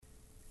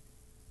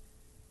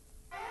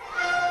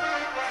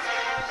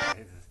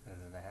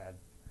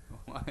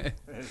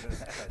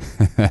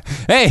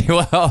Hey,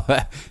 well,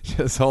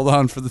 just hold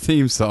on for the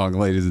theme song,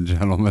 ladies and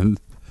gentlemen.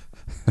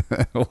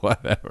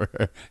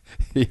 Whatever.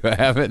 You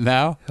have it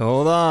now?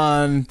 Hold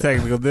on.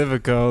 Technical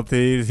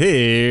difficulties.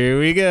 Here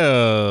we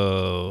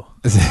go.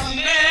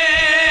 American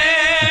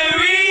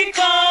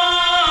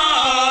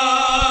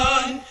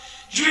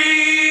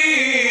dream.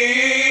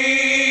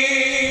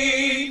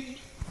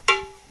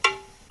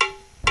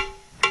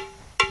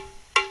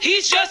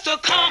 He's just a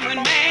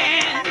common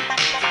man,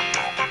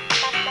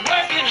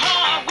 working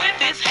hard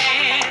with his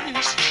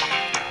hands.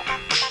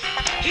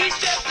 He's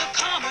just a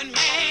common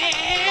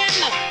man,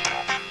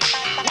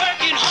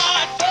 working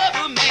hard for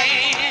the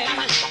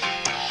man.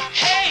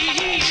 Hey,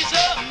 he's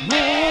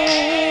American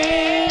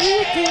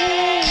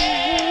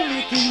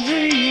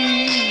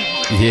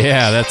dream.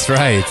 Yeah, that's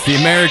right. It's the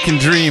American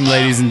dream,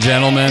 ladies and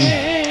gentlemen.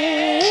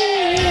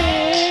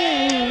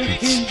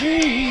 American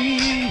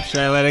dream. Should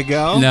I let it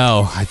go?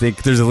 No, I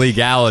think there's a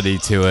legality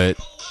to it.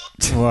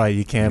 Why,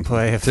 you can't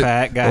play a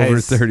fat guy?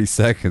 Over 30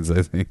 seconds,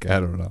 I think.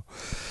 I don't know.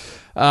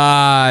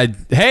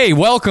 Hey,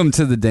 welcome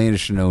to the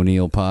Danish and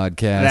O'Neill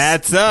podcast.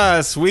 That's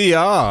us. We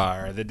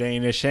are the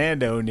Danish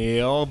and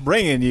O'Neill,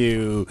 bringing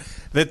you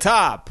the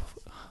top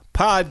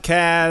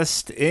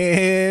podcast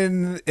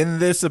in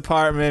this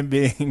apartment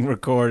being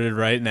recorded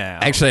right now.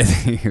 Actually, I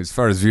think as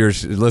far as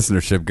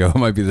listenership go, it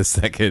might be the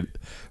second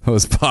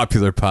most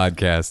popular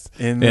podcast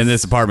in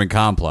this apartment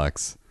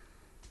complex.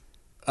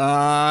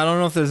 I don't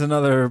know if there's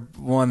another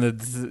one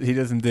that he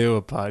doesn't do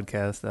a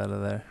podcast out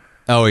of there.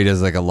 Oh, he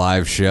does like a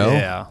live show?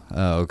 Yeah.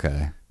 Oh,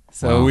 okay.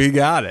 So we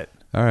got it.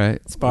 All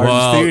right.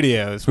 Spartan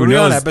Studios. We're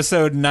on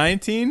episode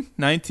 19?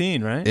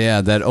 19, right?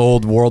 Yeah, that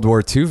old World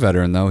War II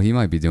veteran, though, he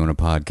might be doing a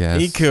podcast.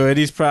 He could.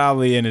 He's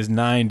probably in his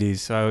 90s,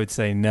 so I would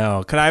say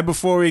no. Can I,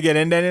 before we get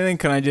into anything,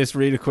 can I just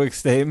read a quick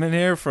statement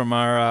here from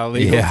our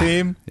legal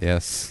team?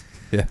 Yes.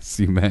 Yes,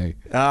 you may.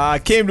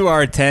 It came to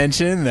our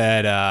attention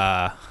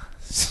that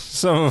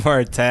some of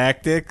our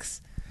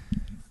tactics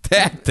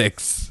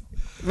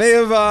may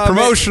have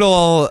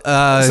promotional.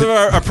 Some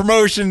of our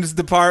promotions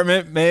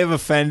department may have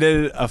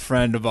offended a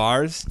friend of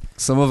ours.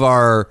 Some of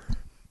our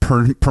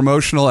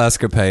promotional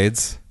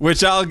escapades,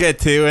 which I'll get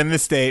to in the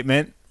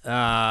statement. We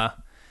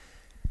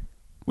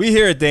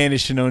here at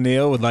Danish and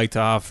O'Neill would like to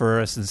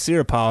offer a sincere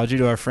apology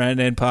to our friend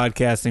and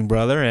podcasting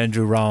brother,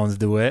 Andrew Rollins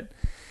DeWitt.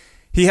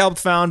 He helped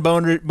found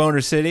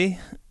Boner City,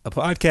 a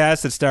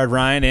podcast that starred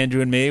Ryan,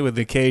 Andrew, and me with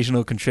the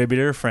occasional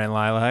contributor, Fran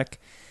Lilac.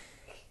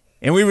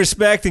 And we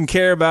respect and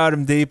care about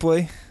him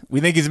deeply.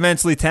 We think he's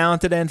immensely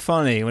talented and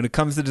funny. When it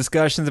comes to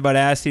discussions about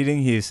ass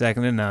eating, he is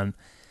second to none.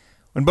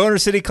 When Boner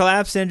City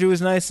collapsed, Andrew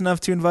was nice enough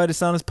to invite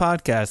us on his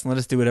podcast and let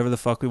us do whatever the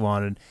fuck we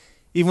wanted,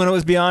 even when it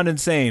was beyond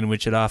insane,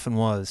 which it often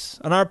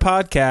was. On our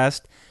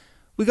podcast,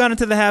 we got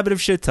into the habit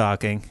of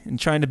shit-talking and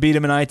trying to beat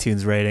him in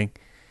iTunes rating.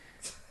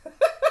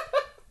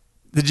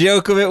 The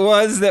joke of it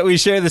was that we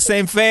share the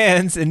same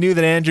fans and knew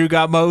that Andrew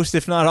got most,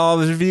 if not all,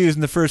 of his reviews in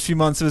the first few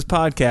months of his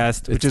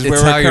podcast, which is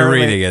where how you're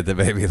reading it that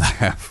made me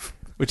laugh.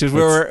 Which is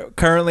where we're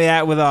currently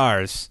at with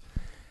ours.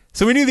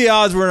 So we knew the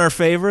odds were in our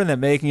favor and that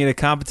making it a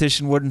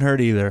competition wouldn't hurt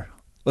either.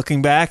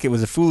 Looking back, it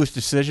was a foolish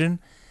decision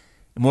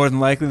and more than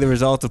likely the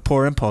result of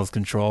poor impulse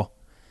control.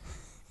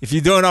 If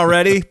you don't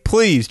already,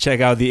 please check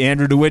out the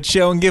Andrew DeWitt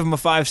Show and give him a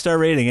 5-star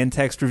rating and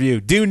text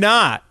review. Do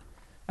not,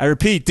 I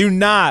repeat, do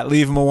not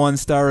leave him a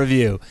 1-star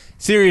review.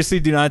 Seriously,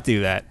 do not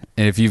do that.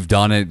 And if you've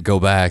done it, go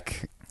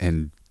back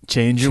and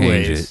change your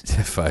ways it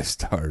to 5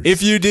 stars.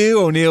 If you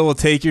do, O'Neill will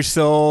take your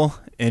soul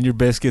and your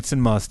biscuits and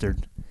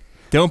mustard.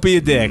 Don't be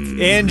a dick.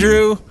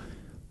 Andrew,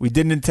 we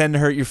didn't intend to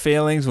hurt your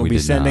feelings. We'll be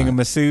sending a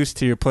masseuse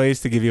to your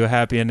place to give you a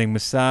happy ending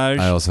massage.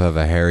 I also have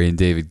a Harry and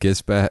David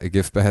gift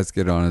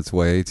basket on its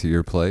way to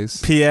your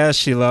place. P.S.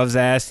 She loves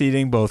ass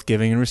eating, both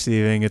giving and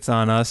receiving. It's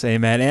on us.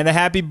 Amen. And a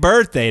happy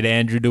birthday to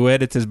Andrew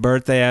DeWitt. It's his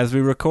birthday as we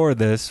record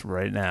this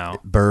right now.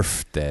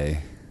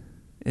 Birthday.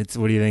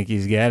 What do you think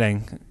he's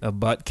getting? A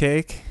butt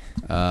cake?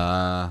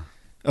 A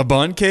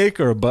bun cake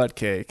or a butt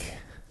cake?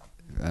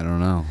 I don't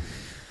know.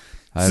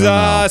 So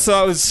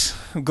I was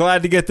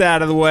glad to get that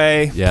out of the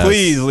way. Yes.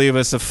 Please leave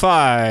us a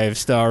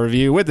 5-star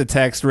review with the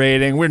text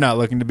rating. We're not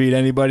looking to beat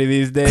anybody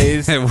these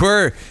days.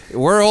 we're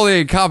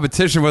only in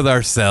competition with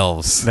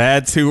ourselves.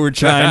 That's who we're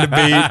trying to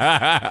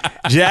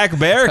beat. Jack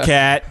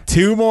Bearcat,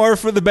 2 more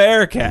for the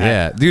Bearcat.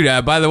 Yeah,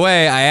 dude. By the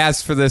way, I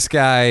asked for this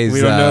guy's.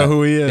 We don't know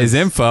who he is. His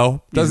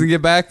info doesn't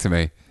get back to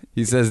me.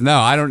 He says, "No,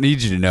 I don't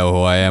need you to know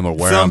who I am or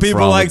where I'm from." Some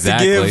people like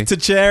exactly. to give to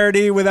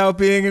charity without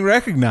being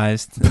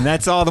recognized, and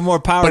that's all the more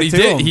power but he to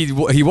did.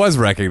 him. He was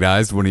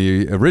recognized when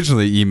he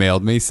originally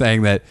emailed me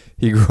saying that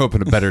he grew up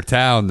in a better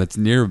town that's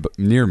near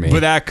me. But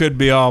that could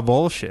be all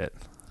bullshit.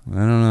 I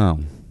don't know.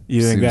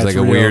 You think Seems that's like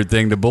real, a weird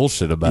thing to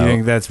bullshit about. You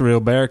think that's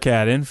real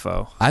Bearcat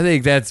info? I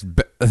think that's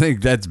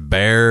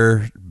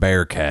Bearcat.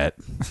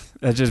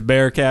 That's just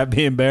Bearcat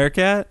being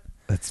Bearcat?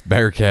 That's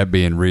Bearcat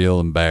being real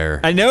and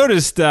bare. I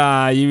noticed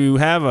you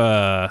have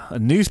a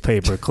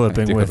newspaper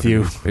clipping with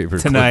you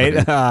tonight.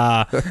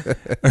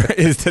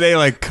 Is today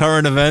like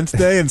current events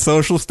day and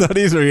social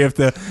studies, or you have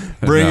to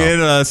bring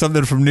No. in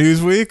something from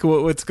Newsweek?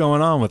 What's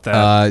going on with that?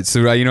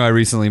 I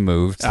recently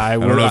moved. I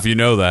don't know if you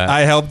know that.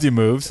 I helped you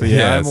move, so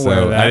yeah, I'm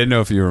aware of that. I didn't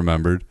know if you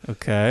remembered.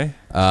 Okay.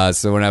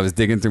 So when I was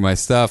digging through my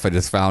stuff, I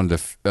just found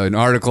an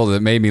article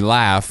that made me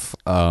laugh.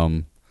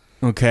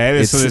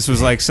 Okay, so this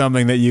was like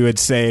something that you had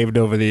saved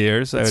over the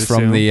years, I would It's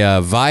from assume. the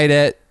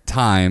Vidette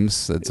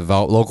Times. It's a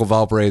local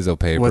Valparaiso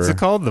paper. What's it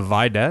called? The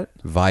Vidette?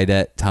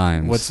 Vidette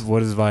Times.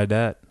 What is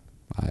Vidette?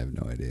 I have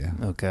no idea.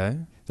 Okay.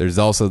 There's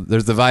the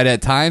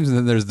Vidette Times, and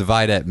then there's the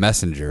Vidette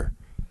Messenger.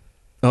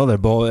 Oh, they're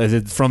both. Is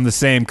it from the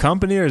same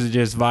company, or is it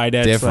just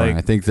Vidette's? Different. Like,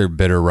 I think they're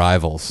bitter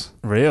rivals.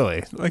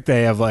 really? Like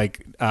they have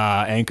like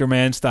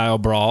Anchorman style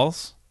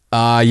brawls?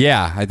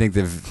 Yeah, I think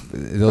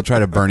they'll try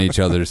to burn each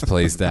other's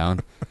place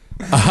down.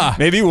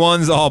 Maybe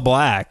one's all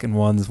black and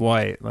one's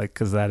white, like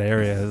because that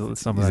area has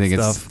some of You that think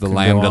stuff. it's the can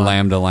lambda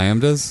go on.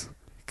 lambdas?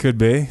 Could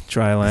be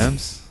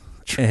tri-lambs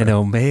and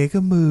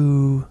Omega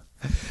Mu.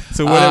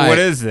 So what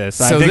is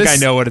this? I so think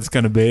this- I know what it's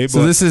going to be. So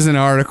but- this is an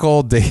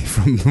article date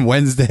from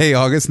Wednesday,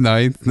 August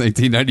 9th,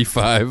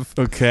 1995.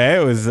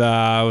 okay. It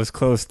was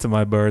close to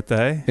my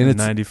birthday in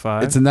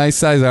 '95. It's a nice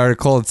size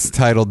article. It's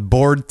titled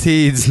 "Bored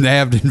Teens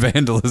Nabbed in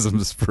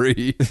Vandalism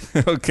Spree."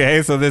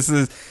 Okay, so this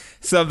is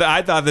something.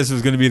 I thought this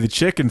was going to be the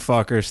chicken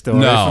fucker story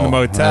No, from the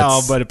motel,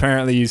 that's- but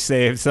apparently you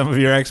saved some of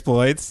your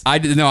exploits. I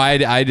didn't.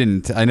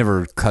 I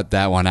never cut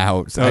that one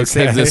out. So I Okay.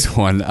 saved this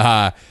one.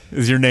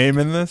 Is your name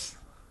in this?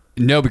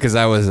 No, because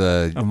I was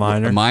a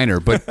minor?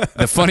 But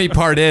the funny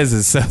part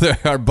is so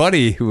our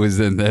buddy who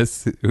was in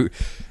this,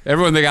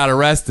 everyone that got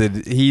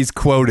arrested, he's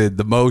quoted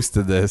the most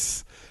of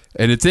this.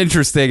 And it's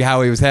interesting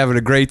how he was having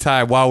a great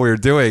time while we were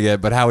doing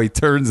it, but how he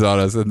turns on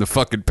us in the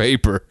fucking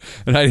paper.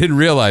 And I didn't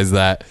realize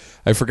that.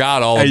 I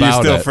forgot all Are about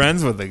it. you still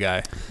friends with the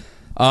guy?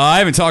 I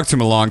haven't talked to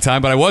him a long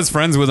time, but I was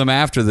friends with him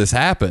after this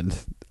happened.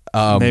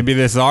 Maybe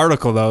this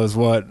article though is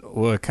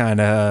what kind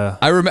of.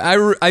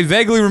 I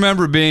vaguely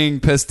remember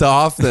being pissed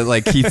off that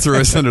like he threw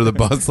us under the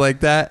bus like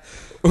that.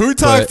 Who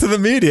talks to the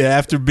media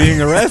after being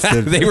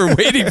arrested? They were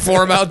waiting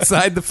for him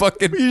outside the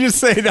fucking. You just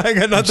say I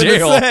got nothing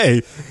jail. to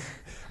say.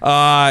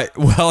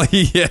 Well,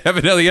 he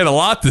evidently had a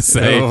lot to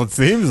say. Well, it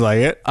seems like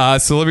it.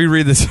 So let me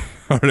read this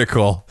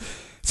article.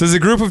 It says a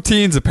group of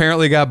teens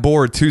apparently got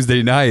bored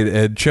Tuesday night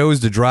and chose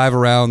to drive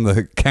around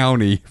the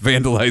county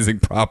vandalizing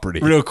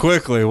property. Real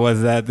quickly,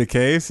 was that the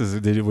case? Was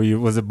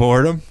it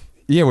boredom?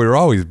 Yeah, we were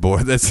always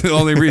bored. That's the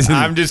only reason.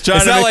 I'm just trying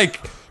it's to not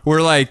make- like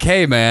we're like,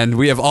 hey, man,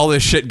 we have all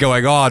this shit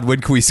going on.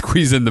 When can we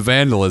squeeze in the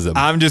vandalism?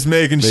 I'm just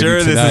making Maybe sure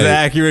this is tonight.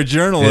 accurate It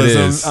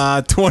journalism. is.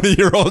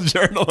 20-year-old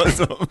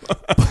journalism.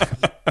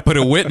 But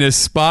a witness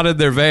spotted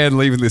their van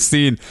leaving the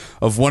scene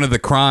of one of the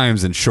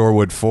crimes in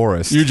Shorewood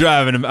Forest. You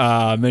driving a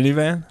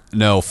minivan?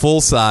 No,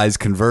 full-size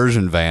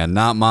conversion van,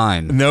 not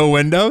mine. No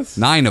windows?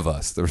 9 of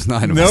us. There was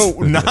 9 of No, us.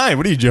 9.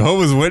 What are you,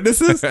 Jehovah's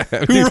Witnesses?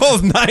 Who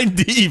rolls 9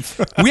 deep?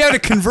 We had a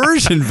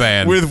conversion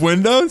van. With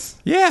windows?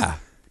 Yeah.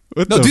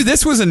 What No, the- dude,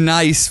 this was a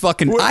nice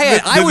fucking... What,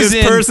 I did was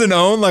this in... person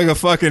own like a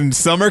fucking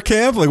summer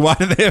camp? Like, why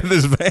did they have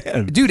this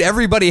van? Dude,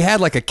 everybody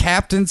had like a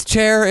captain's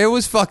chair. It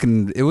was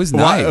fucking... It was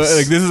Why, nice.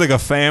 like, this is like a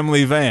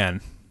family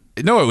van.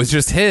 No, it was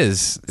just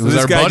his. It was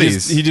this our guy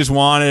buddies. he just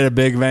wanted a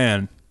big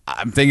van.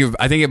 I think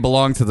it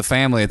belonged to the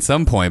family at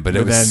some point, but it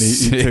But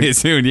was then he took-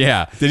 soon,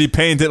 yeah. Did he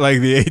paint it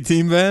like the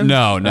 18 van?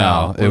 No,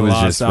 it was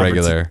just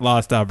regular.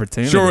 Lost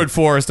opportunity. Shorewood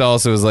Forest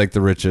also is like the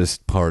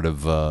richest part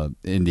of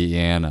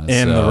Indiana.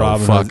 And so the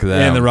Robin fuck Hood,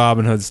 them. and the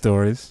Robin Hood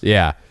stories.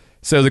 Yeah.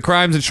 So the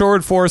crimes in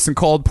Shorewood Forest and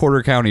called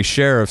Porter County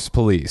Sheriff's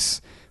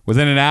Police.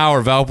 Within an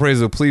hour,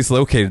 Valparaiso police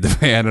located the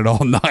van and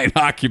all 9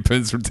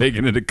 occupants were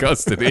taken into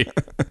custody.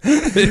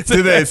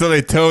 So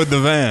they towed the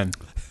van.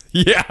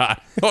 Yeah.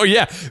 Oh,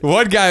 yeah.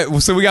 One guy,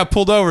 so we got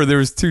pulled over. There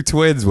was 2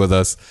 twins with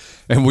us,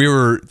 and we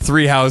were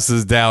 3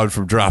 houses down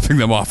from dropping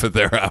them off at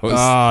their house.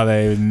 Oh,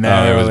 they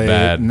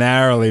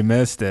narrowly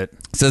missed it.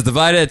 It says the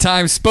Vidette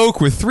Times spoke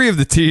with 3 of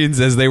the teens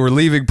as they were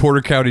leaving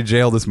Porter County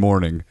Jail this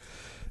morning.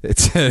 It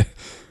said,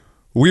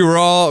 we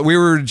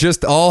were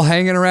just all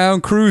hanging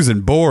around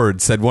cruising,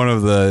 bored, said one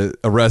of the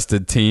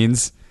arrested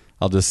teens.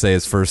 I'll just say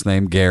his first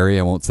name, Gary.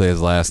 I won't say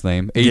his last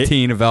name.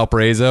 18 of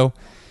Valparaiso.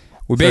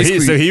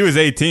 So he was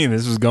 18.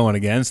 This was going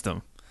against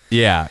him.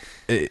 Yeah.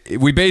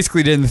 We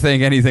basically didn't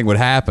think anything would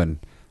happen.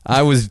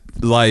 I was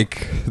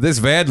like, this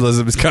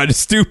vandalism is kind of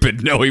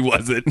stupid. No, he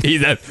wasn't.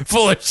 He's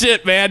full of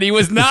shit, man. He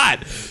was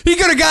not. He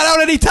could have got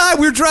out any time.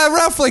 We were driving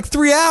around for like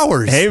 3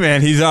 hours. Hey,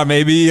 man,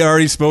 maybe he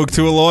already spoke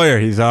to a lawyer.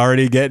 He's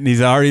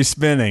already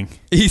spinning.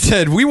 He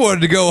said, we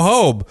wanted to go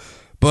home,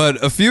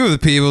 but a few of the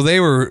people, they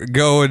were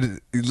going,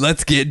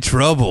 let's get in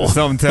trouble.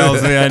 Something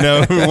tells me I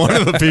know who one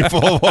of the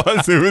people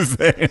was who was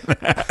saying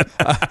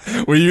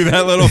that. Were you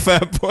that little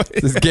fat boy?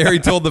 This Gary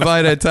told the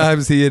Vidette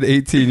Times he had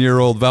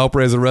 18-year-old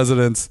Valparaiso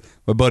residents.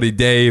 My buddy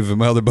Dave and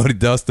my other buddy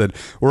Dustin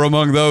were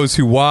among those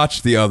who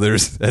watched the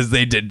others as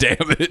they did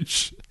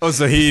damage. Oh,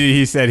 so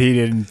he said he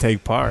didn't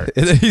take part.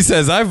 And then he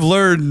says, I've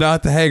learned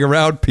not to hang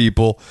around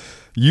people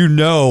you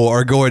know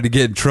are going to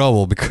get in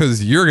trouble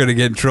because you're going to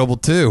get in trouble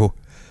too.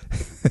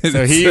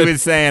 So he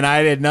was saying, I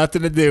had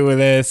nothing to do with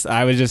this.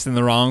 I was just in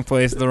the wrong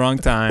place at the wrong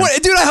time.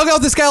 What, dude, I hung out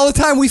with this guy all the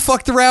time. We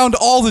fucked around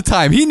all the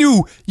time. He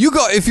knew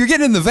if you're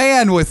getting in the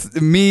van with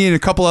me and a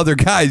couple other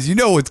guys, you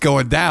know what's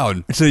going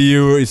down. So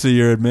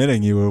you're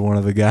admitting you were one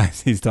of the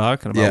guys he's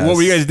talking about. Yes. What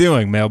were you guys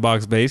doing?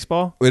 Mailbox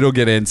baseball? It'll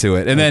get into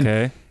it. And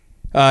then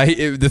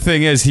the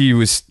thing is, he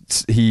was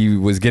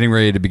getting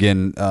ready to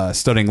begin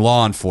studying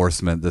law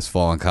enforcement this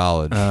fall in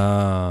college.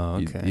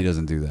 Oh, okay. He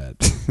doesn't do that.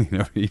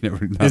 he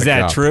never. Is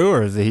that true,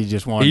 or is he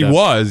just wanted? He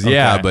was, okay.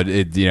 yeah, but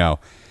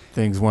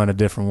things went a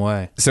different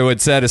way. So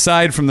it said,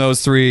 aside from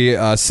those three,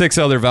 6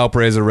 other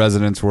Valparaiso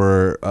residents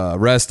were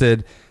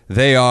arrested.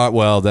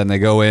 Then they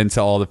go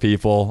into all the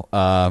people.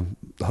 My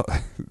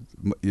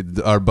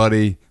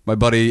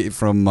buddy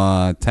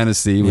from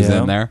Tennessee was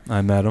in there.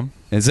 I met him.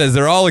 It says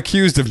they're all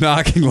accused of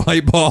knocking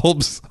light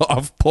bulbs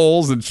off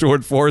poles in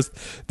short forest,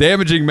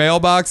 damaging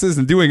mailboxes,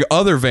 and doing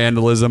other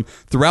vandalism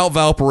throughout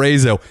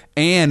Valparaiso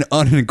and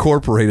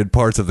unincorporated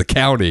parts of the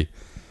county.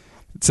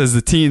 It says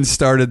the teens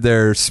started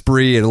their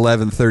spree at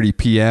 11:30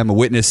 p.m. A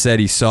witness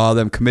said he saw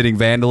them committing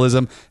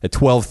vandalism at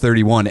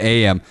 12:31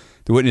 a.m.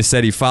 The witness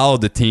said he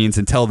followed the teens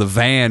until the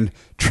van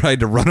tried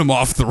to run him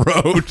off the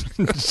road.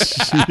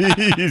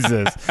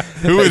 Jesus.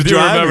 Who was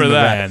driving the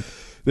van?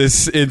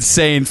 This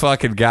insane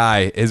fucking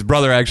guy. His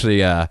brother actually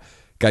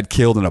got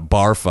killed in a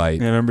bar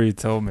fight. I remember you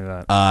told me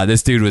that.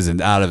 This dude was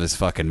out of his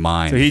fucking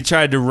mind. So he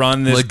tried to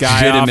run this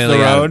guy off the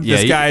road.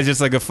 This guy is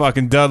just like a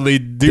fucking Dudley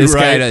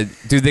do-right.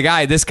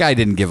 This guy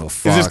didn't give a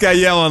fuck. Is this guy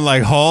yelling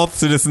like "halt,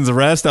 citizens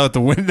arrest" out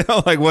the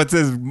window? Like, what's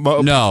his?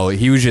 No,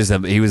 he was a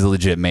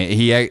legit man.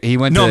 He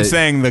went. No, I'm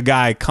saying the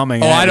guy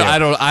coming.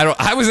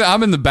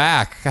 I'm in the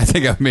back. I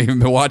think I may have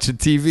been watching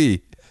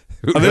TV.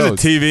 There's a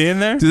TV in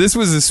there? Dude, this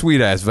was a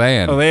sweet-ass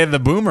van. Oh, they had the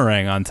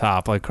boomerang on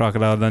top, like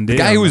Crocodile Dundee. The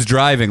guy who was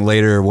driving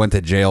later went to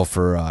jail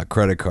for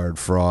credit card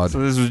fraud. So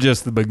this was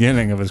just the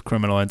beginning of his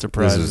criminal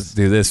enterprise.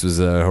 This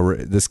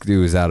dude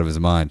was out of his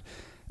mind.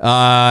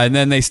 And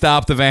then they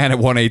stopped the van at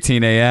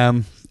 1:18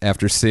 a.m.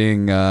 after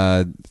seeing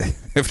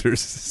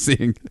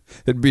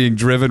it being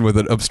driven with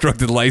an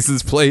obstructed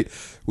license plate.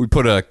 We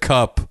put a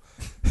cup.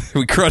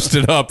 We crushed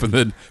it up and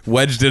then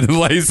wedged it in the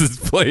license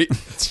plate.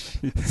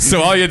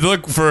 So all you had to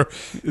look for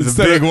is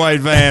a big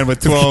white van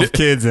with 12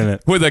 kids in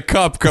it. With a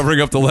cup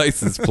covering up the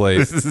license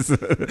plate.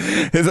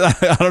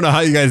 I don't know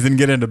how you guys didn't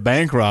get into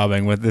bank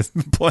robbing with this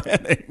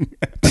planning.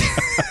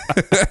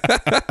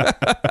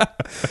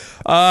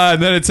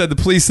 And then it said the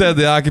police said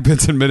the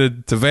occupants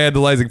admitted to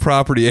vandalizing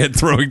property and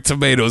throwing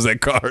tomatoes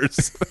at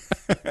cars.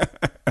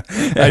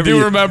 I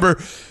do remember...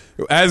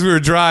 As we were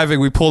driving,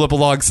 we pulled up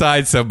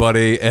alongside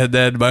somebody, and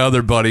then my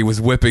other buddy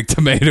was whipping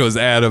tomatoes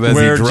at him as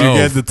he drove. Where'd you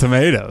get the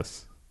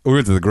tomatoes? We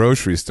went to the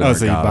grocery store. Oh,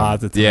 so you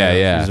bought the tomatoes.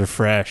 Yeah. These are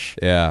fresh.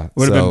 Yeah.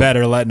 Would have been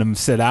better letting them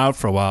sit out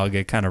for a while,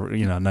 get kind of,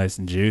 nice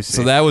and juicy.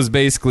 So that was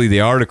basically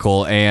the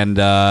article, and,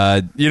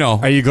 Are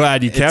you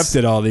glad you kept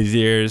it all these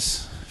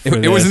years?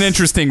 It was an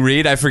interesting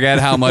read. I forget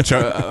how much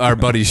our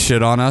buddies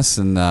shit on us,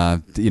 and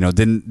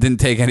didn't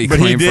take any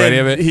claim for any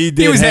of it.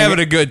 He was having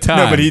a good time.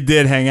 No, but he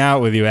did hang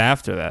out with you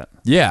after that.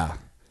 Yeah.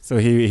 So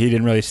he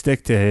didn't really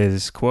stick to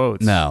his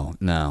quotes. No.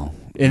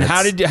 And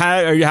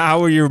how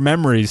were your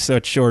memories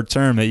such short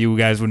term that you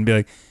guys wouldn't be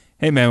like,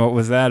 hey man, what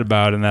was that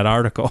about in that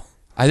article?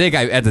 I think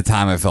at the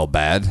time I felt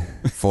bad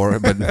for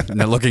it, but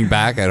looking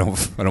back, I don't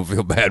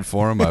feel bad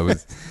for him. I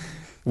was.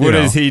 What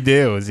does he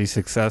do? Is he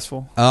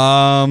successful?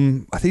 I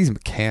think he's a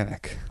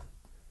mechanic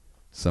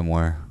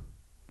somewhere.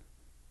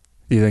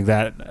 Do you think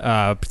that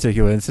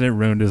particular incident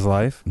ruined his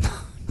life?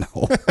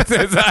 No.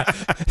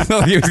 It's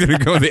not like he was going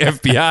to go to the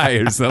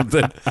FBI or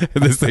something,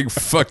 and this thing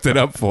fucked it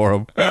up for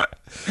him.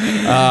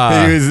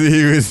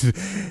 He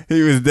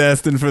was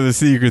destined for the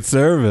Secret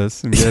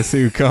Service, and guess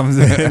who comes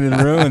in and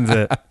ruins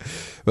it?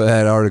 But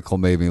that article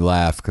made me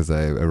laugh because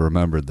I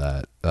remembered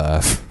that.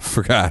 I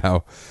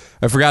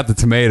forgot the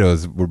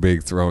tomatoes were being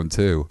thrown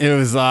too. It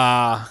was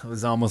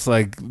almost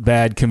like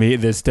the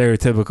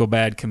stereotypical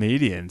bad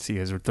comedians. You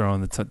guys were throwing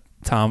the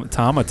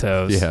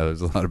tomatoes. Yeah,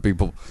 there's a lot of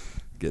people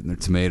getting their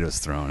tomatoes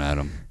thrown at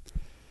them.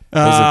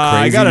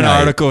 I got an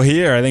article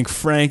here. I think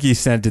Frankie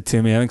sent it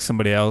to me. I think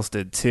somebody else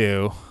did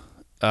too.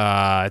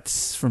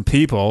 It's from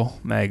People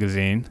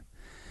magazine.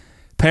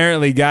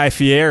 Apparently, Guy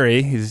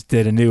Fieri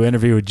did a new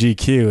interview with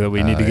GQ that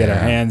we need to get our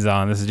hands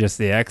on. This is just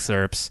the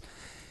excerpts.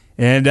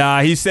 And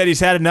he said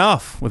he's had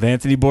enough with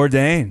Anthony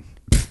Bourdain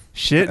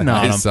shitting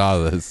on him. I saw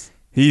this.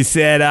 He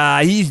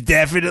said he's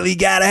definitely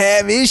got to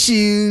have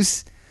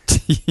issues.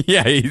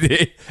 Yeah, he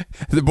did.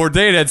 The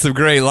Bourdain had some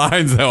great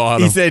lines though on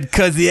him. He said,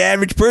 because the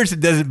average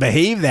person doesn't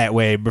behave that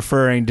way,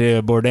 referring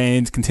to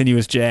Bourdain's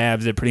continuous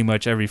jabs at pretty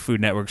much every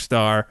Food Network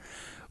star,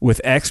 with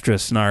extra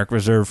snark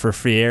reserved for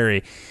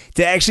Fieri. It's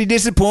actually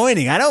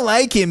disappointing. I don't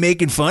like him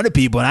making fun of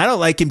people, and I don't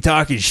like him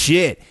talking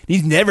shit.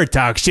 He's never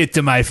talked shit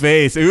to my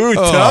face. Ooh,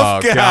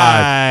 tough guy.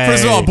 God.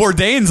 First of all,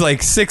 Bourdain's like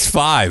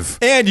 6'5".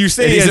 And you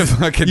say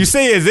And you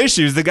say he has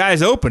issues. The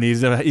guy's open. He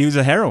was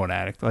a heroin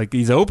addict. Like,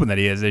 he's open that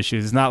he has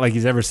issues. It's not like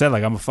he's ever said,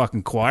 like, I'm a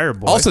fucking choir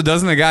boy. Also,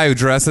 doesn't the guy who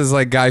dresses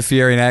like Guy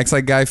Fieri and acts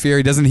like Guy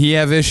Fieri, doesn't he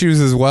have issues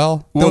as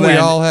well? Don't we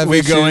all have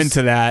issues? We go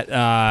into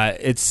that.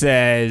 It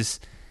says,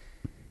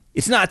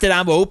 it's not that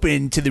I'm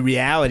open to the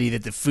reality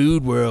that the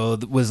food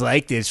world was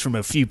like this from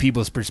a few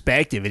people's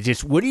perspective. It's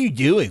just, what are you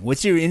doing?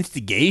 What's your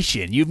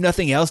instigation? You have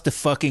nothing else to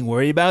fucking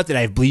worry about that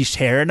I have bleached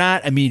hair or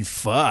not? I mean,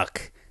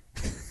 fuck.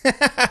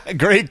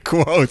 Great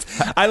quote.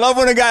 I love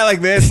when a guy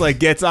like this like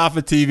gets off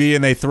of TV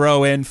and they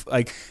throw in,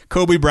 like,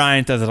 Kobe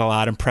Bryant does it a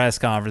lot in press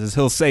conferences.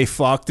 He'll say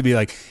fuck to be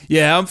like,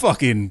 yeah, I'm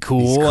fucking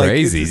cool.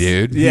 He's crazy,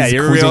 dude. Yeah, he's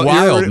you're a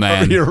wild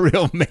man. You're a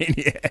real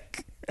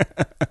maniac.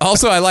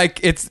 Also, I like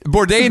it's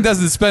Bourdain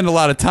doesn't spend a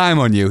lot of time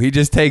on you. He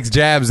just takes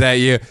jabs at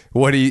you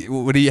when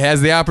he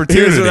has the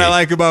opportunity. Here's what I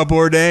like about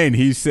Bourdain.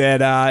 He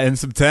said in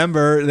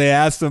September, they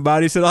asked him about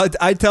it. He said,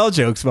 I tell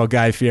jokes about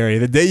Guy Fieri.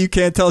 The day you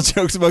can't tell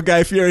jokes about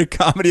Guy Fieri,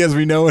 comedy as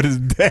we know it is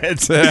dead.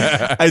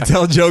 I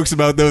tell jokes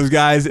about those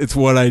guys. It's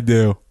what I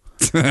do.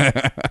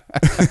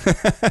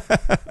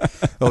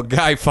 Well,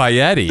 Guy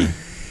Fieri.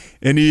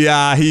 And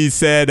he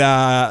said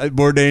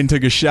Bourdain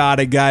took a shot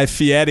at Guy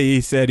Fieri.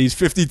 He said he's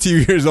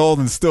 52 years old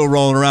and still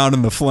rolling around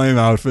in the flame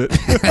outfit.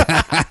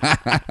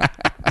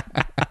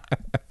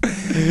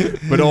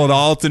 But old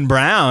Alton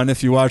Brown,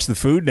 if you watch the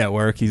Food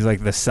Network, he's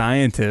like the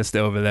scientist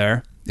over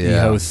there. Yeah. He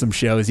hosts some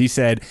shows. He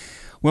said,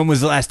 when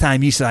was the last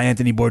time you saw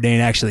Anthony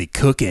Bourdain actually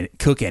cook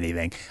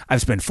anything?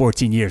 I've spent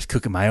 14 years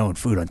cooking my own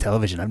food on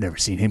television. I've never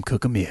seen him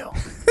cook a meal.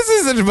 This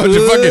is such a bunch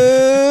of fucking...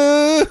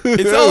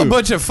 It's all a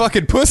bunch of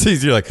fucking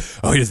pussies. You're like,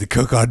 oh, he doesn't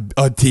cook on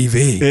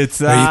TV. Are you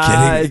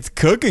kidding? It's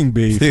cooking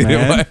beef, Dude, man. you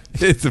know what?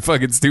 It's the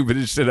fucking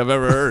stupidest shit I've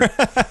ever heard.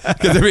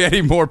 Could there be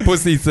any more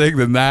pussy thing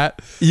than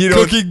that?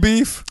 Cooking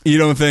beef? You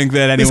don't think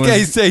that This anyone...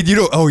 guy's saying, you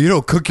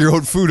don't cook your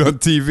own food on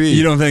TV.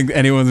 You don't think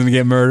anyone's going to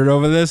get murdered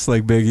over this,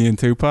 like Biggie and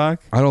Tupac?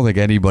 I don't think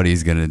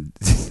anybody's going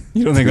to...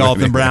 You don't think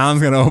Alton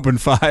Brown's going to open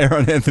fire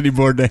on Anthony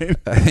Bourdain?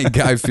 I think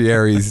Guy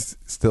Fieri's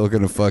still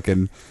going to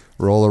fucking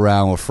roll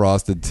around with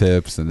frosted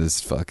tips and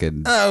his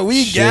fucking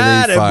we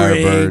gotta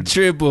bring Firebird.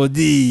 Triple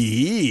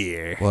D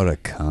here. What a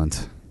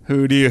cunt.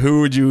 Who do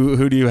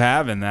you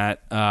have in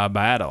that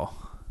battle?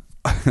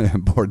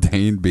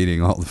 Bourdain beating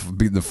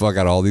the fuck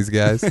out of all these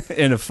guys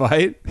In a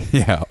fight?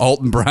 Yeah,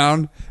 Alton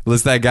Brown.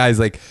 Unless that guy's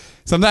like,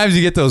 sometimes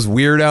you get those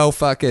weirdo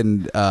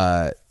fucking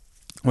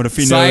What if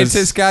he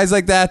scientist guys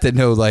like that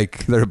know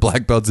like they're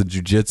black belts in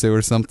jiu-jitsu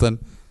or something.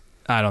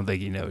 I don't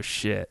think he knows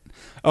shit.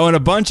 Oh, and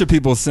a bunch of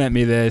people sent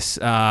me this.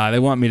 They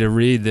want me to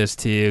read this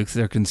to you because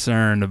they're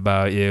concerned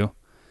about you.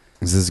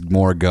 Is this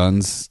more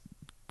guns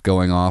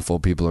going off while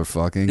people are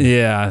fucking?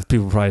 Yeah,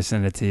 people probably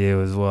send it to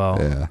you as well.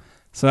 Yeah.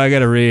 So I got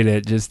to read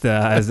it just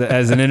as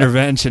an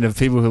intervention of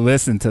people who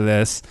listen to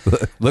this.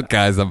 Look,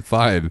 guys, I'm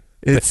fine.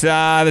 It's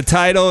the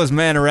title is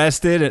 "Man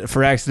Arrested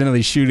for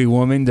Accidentally Shooting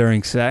Woman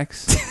During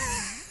Sex."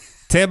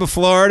 Tampa,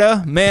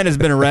 Florida. Man has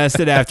been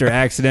arrested after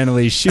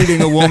accidentally shooting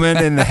a woman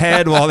in the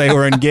head while they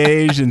were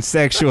engaged in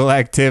sexual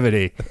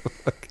activity.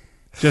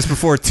 Just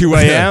before 2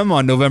 a.m.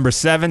 on November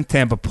 7th,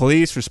 Tampa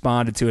police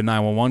responded to a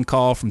 911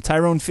 call from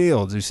Tyrone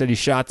Fields, who said he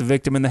shot the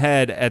victim in the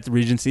head at the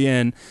Regency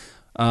Inn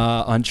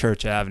on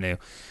Church Avenue.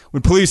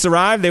 When police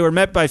arrived, they were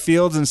met by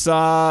Fields and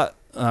saw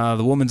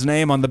the woman's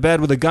name on the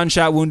bed with a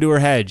gunshot wound to her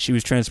head. She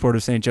was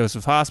transported to St.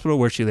 Joseph Hospital,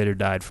 where she later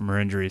died from her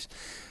injuries.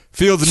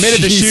 Fields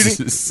admitted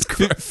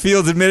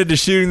to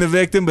shooting the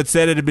victim, but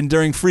said it had been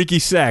during freaky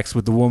sex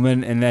with the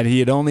woman and that he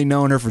had only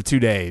known her for 2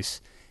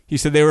 days. He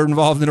said they were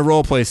involved in a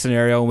role play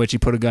scenario in which he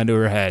put a gun to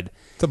her head.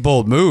 It's a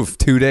bold move.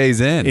 2 days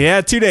in.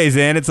 Yeah, 2 days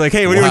in. It's like,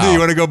 hey, what do you want to do? You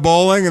want to go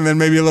bowling and then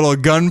maybe a little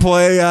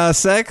gunplay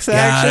sex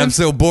action? God, I'm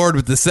so bored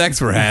with the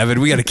sex we're having.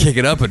 We got to kick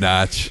it up a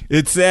notch.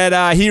 It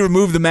said he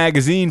removed the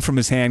magazine from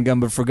his handgun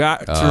but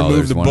forgot to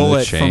remove the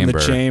bullet from the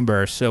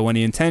chamber. So when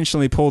he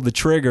intentionally pulled the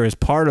trigger as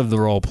part of the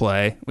role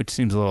play, which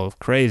seems a little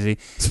crazy,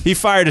 he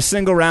fired a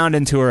single round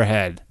into her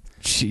head.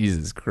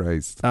 Jesus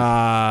Christ.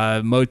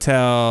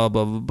 Motel,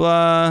 blah, blah,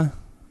 blah.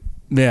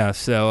 Yeah,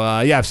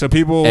 so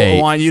people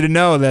want you to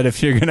know that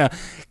if you're going to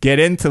get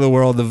into the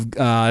world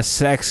of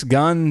sex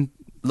gun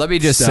Let me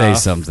just say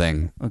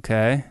something.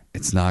 Okay.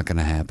 It's not going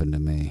to happen to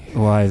me.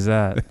 Why is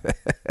that?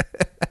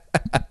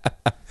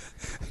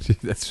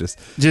 That's just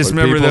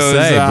remember people those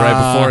say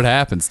right before it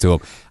happens to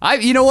them.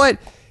 You know what?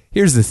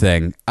 Here's the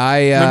thing.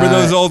 Remember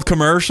those old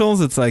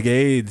commercials? It's like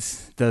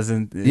AIDS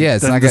doesn't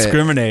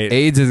discriminate.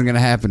 AIDS isn't going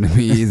to happen to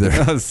me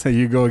either. So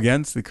you go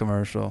against the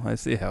commercial. I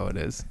see how it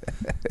is.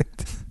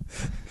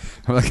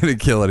 I'm not going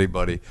to kill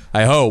anybody.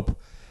 I hope.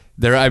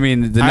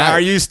 Are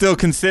you still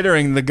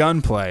considering the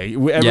gunplay?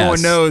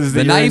 Everyone knows that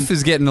the knife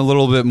is getting a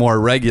little bit more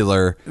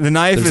regular. The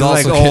knife is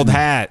like old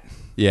hat.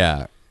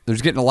 Yeah,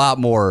 there's getting a lot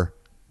more.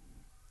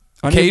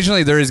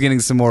 Occasionally, there is getting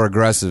some more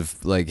aggressive,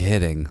 like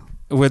hitting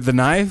with the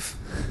knife.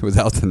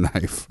 Without the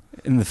knife.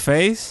 In the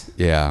face?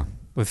 Yeah.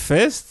 With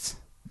fists?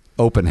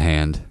 Open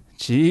hand.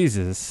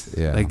 Jesus.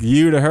 Yeah. Like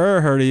you to her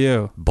or her to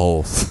you?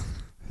 Both.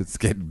 It's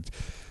getting...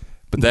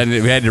 But then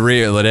we had to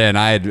reel it in.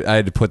 I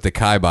had to put the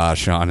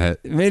kibosh on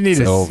it.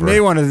 May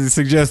want to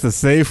suggest a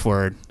safe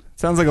word.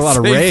 Sounds like a lot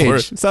of Safe rage.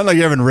 word. Sounds like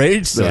you're having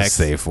rage Those sex.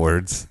 safe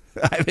words.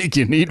 I think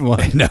you need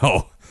one.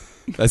 No.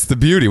 That's the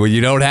beauty. When you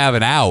don't have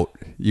an out,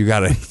 you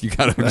gotta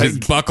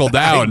just buckle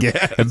down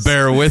and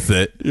bear with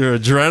it. You're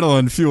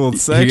adrenaline fueled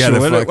sexual. gotta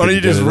Why don't you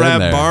fucking just get it in wrap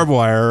there. barbed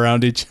wire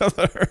around each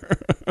other?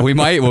 We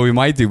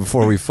might do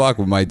before we fuck.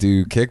 We might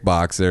do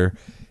kickboxer,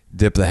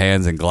 dip the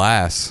hands in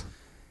glass,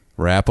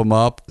 wrap them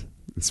up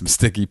in some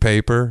sticky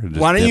paper. And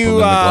just Why don't dip 'em you? in the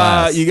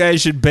glass. You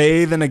guys should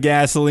bathe in a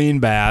gasoline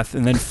bath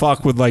and then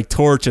fuck with like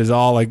torches,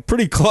 all like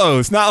pretty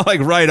close, not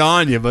like right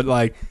on you, but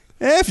like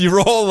if you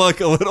roll like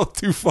a little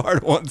too far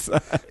to one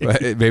side.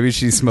 Maybe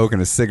she's smoking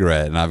a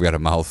cigarette and I've got a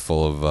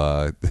mouthful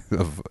of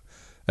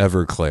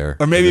Everclear,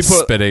 Or maybe just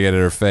put- spitting it in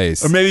her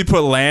face. Or maybe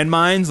put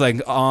landmines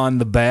like on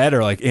the bed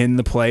or like in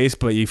the place,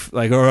 but you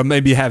like, or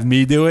maybe have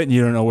me do it and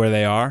you don't know where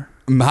they are.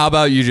 How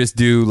about you just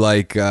do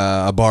like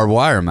a barbed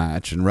wire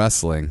match in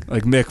wrestling?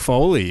 Like Mick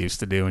Foley used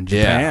to do in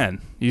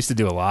Japan. He used to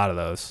do a lot of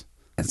those.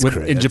 That's In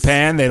crazy.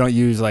 Japan, they don't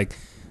use like,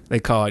 they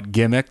call it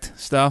gimmicked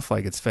stuff,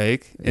 like it's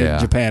fake. In Yeah.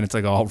 Japan, it's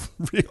like all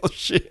real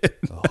shit.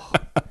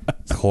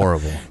 It's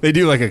horrible. They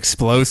do like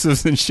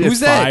explosives and shit. Who's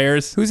that?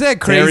 Fires. Who's that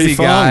Terry crazy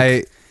Funk.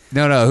 guy?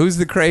 No. Who's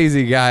the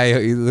crazy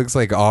guy? He looks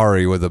like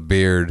Ari with a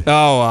beard.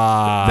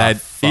 Oh,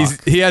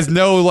 He has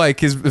no like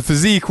his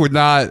physique would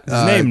not.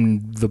 his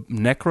name the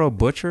Necro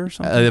Butcher or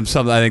something.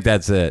 Something. I think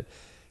that's it.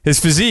 His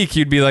physique,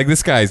 you'd be like,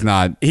 this guy's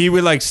not. He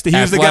would like he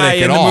was the guy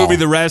athletic in at the all. movie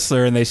The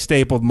Wrestler, and they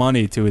stapled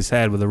money to his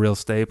head with a real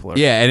stapler.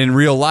 Yeah, and in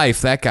real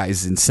life, that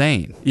guy's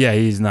insane. Yeah,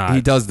 he's not. He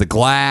does the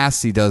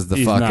glass. He does the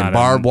He's fucking not,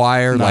 barbed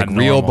wire, not like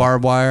real normal.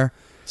 barbed wire.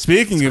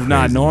 Speaking of not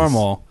craziness.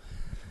 normal,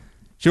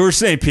 Georges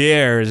St.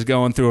 Pierre is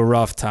going through a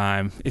rough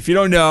time. If you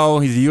don't know,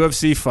 he's a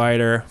UFC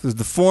fighter. He was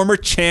the former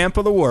champ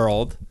of the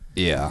world.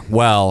 Yeah.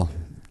 Well,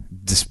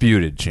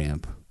 disputed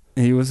champ.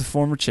 He was a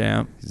former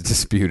champ. He's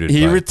disputed.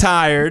 He but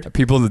retired.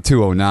 people in the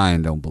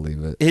 209 don't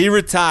believe it. He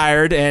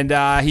retired,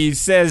 and he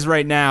says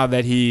right now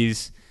that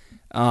he's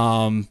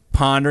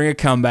pondering a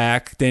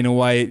comeback. Dana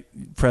White,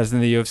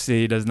 president of the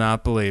UFC, does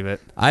not believe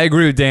it. I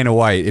agree with Dana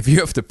White. If you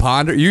have to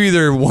ponder, you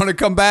either want to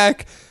come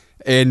back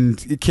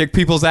and kick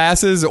people's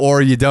asses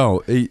or you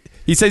don't.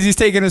 He says he's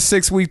taking a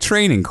 6-week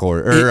training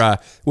course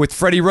with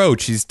Freddie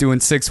Roach. He's doing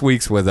 6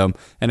 weeks with him,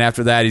 and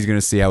after that, he's going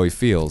to see how he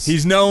feels.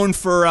 He's known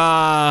for,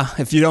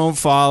 if you don't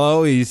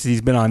follow,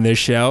 he's been on this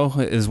show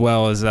as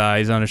well as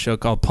he's on a show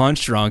called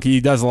Punch Drunk. He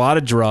does a lot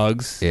of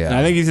drugs. Yeah. And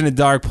I think he's in a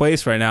dark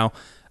place right now.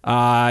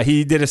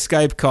 He did a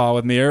Skype call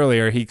with me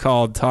earlier. He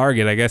called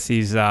Target. I guess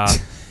he's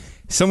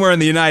somewhere in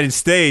the United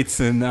States,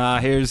 and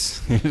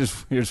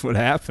here's what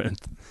happened.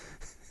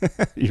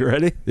 You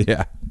ready?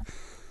 Yeah.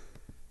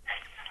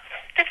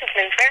 This is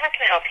Lindsay. How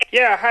can I help you?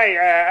 Yeah, hi.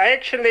 I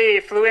actually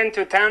flew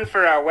into town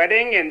for a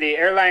wedding and the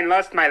airline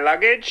lost my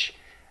luggage.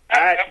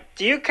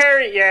 Do you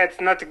carry... Yeah,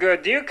 it's not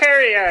good. Do you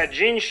carry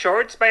jean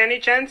shorts by any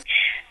chance?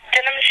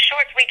 Denim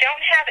shorts. We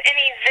don't have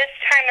any this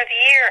time of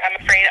year, I'm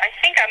afraid. I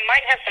think I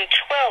might have some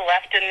twill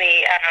left in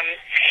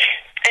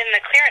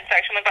the clearance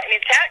section. Would you like me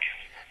to check?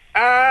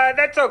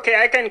 That's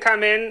okay. I can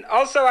come in.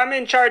 Also, I'm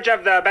in charge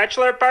of the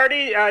bachelor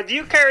party. Do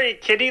you carry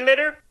kitty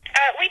litter?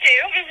 We do,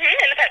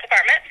 in the pet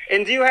department.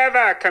 And do you have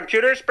a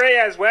computer spray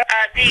as well?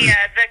 The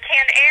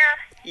canned air.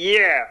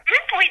 Yeah.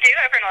 We do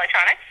over in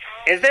electronics.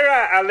 Is there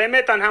a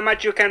limit on how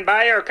much you can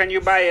buy, or can you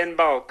buy in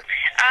bulk?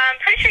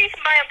 Pretty sure you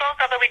can buy in bulk,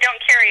 although we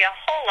don't carry a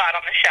whole lot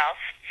on the shelf.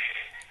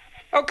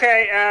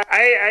 Okay,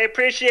 I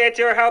appreciate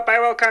your help. I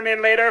will come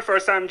in later for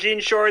some jean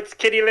shorts,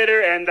 kitty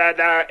litter, and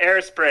the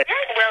air spray. Will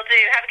do.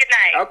 Have a good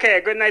night.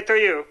 Okay, good night to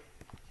you.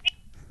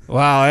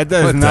 Wow, it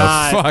does What the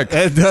not. fuck?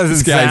 It doesn't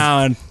This guy's-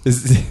 sound.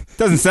 Is-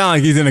 Doesn't sound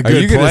like he's in a Are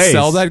good you going to place.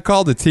 sell that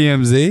call to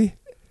TMZ?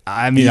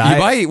 I mean, You I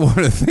might want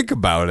to think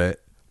about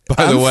it.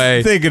 By the I'm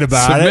way, thinking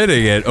about it.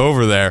 submitting it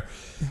over there.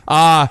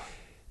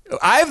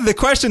 the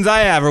questions I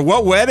have are: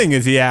 what wedding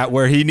is he at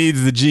where he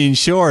needs the jean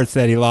shorts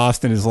that he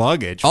lost in his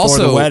luggage Also,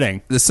 for the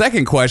wedding? the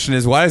second question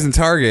is, why doesn't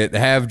Target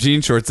have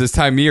jean shorts this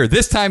time of year?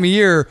 This time of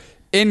year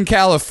in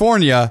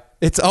California,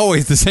 it's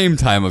always the same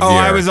time of Oh,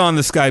 year. I was on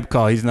the Skype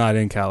call. He's not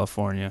in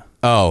California.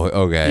 Oh,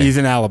 okay. He's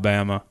in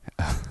Alabama.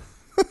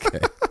 Okay.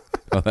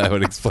 Well, that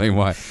would explain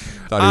why.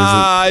 Thought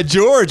he was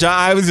George,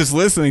 I was just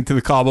listening to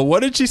the call, but what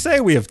did she say?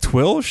 We have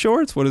twill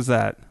shorts? What is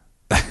that?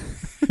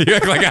 you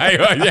act like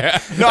yeah.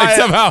 No, like I-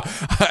 somehow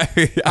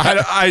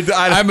I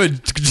I'm a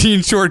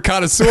jean short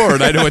connoisseur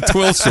and I know what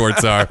twill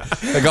shorts are.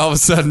 Like all of a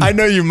sudden,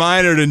 know you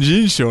minored in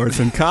jean shorts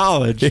in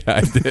college. yeah,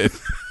 I did.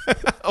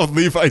 Oh,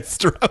 Levi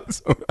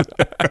Strauss.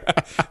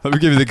 Let me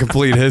give you the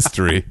complete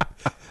history.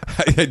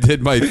 I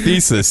did my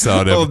thesis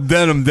on him. Oh,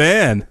 Denim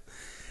Dan.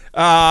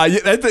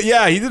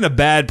 He's in a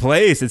bad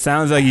place. It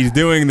sounds like he's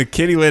doing the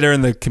kitty litter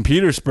and the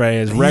computer spray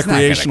as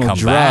recreational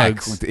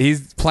drugs.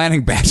 He's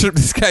planning bachelor.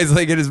 This guy's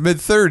like in his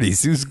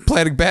mid-30s. He was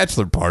planning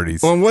bachelor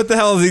parties. Well, what the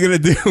hell is he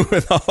going to do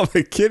with all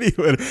the kitty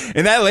litter?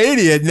 And that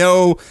lady had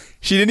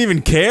she didn't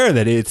even care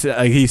that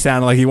he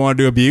sounded like he wanted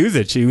to abuse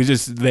it. She was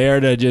just there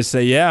to just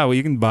say, yeah, well,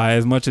 you can buy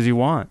as much as you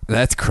want.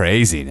 That's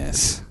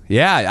craziness.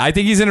 Yeah, I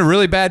think he's in a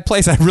really bad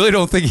place. I really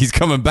don't think he's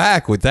coming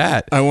back with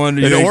that. I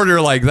wonder, an order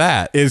like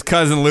that. Is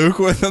cousin Luke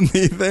with him, do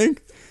you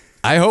think?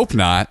 I hope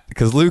not,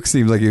 because Luke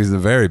seemed like he was in a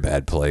very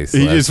bad place.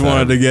 He just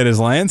wanted to get his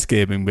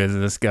landscaping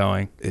business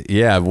going.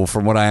 Yeah, well,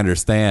 from what I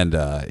understand,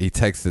 he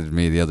texted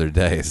me the other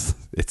day.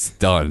 It's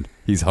done.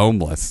 He's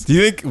homeless. Do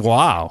you think?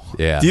 Wow.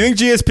 Yeah. Do you think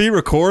GSP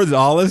records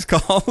all his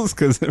calls?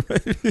 Because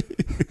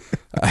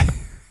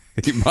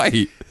he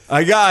might.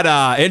 I got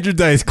Andrew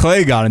Dice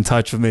Clay got in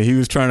touch with me. He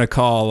was trying to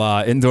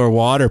call indoor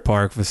water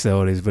park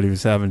facilities, but he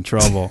was having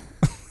trouble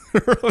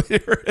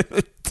earlier in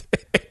the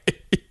day.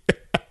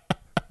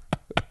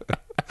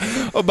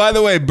 Oh, by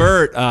the way,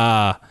 Bert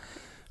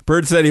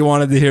said he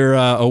wanted to hear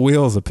a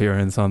Wheels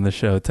appearance on the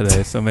show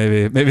today, so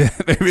maybe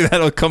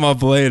that'll come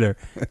up later.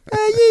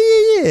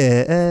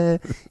 I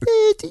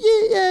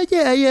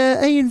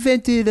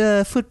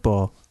invented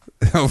football.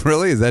 Oh,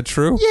 really? Is that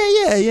true?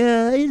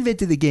 Yeah. I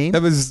invented the game.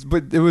 But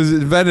it was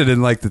invented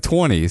in like the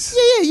 20s.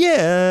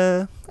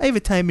 Yeah. I have a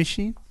time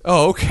machine.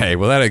 Oh, okay.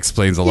 Well, that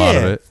explains a lot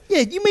of it.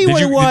 Yeah, you may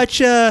want to watch.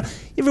 You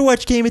ever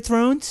watch Game of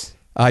Thrones?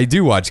 I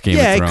do watch Game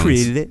of Thrones. Yeah, I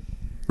created it.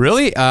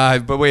 Really?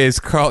 But wait,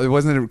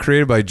 wasn't it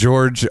created by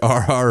George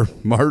R.R.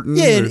 Martin?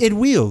 Yeah, and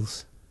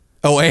Wheels.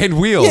 Oh, and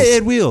Wheels. Yeah,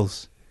 and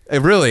Wheels.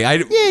 Really?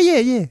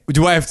 Yeah.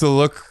 Do I have to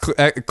look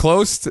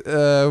close when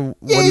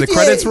the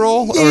credits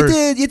roll?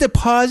 Yeah, you have to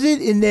pause it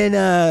and then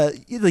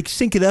you like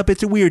sync it up.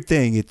 It's a weird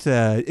thing. It's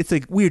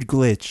like weird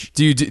glitch.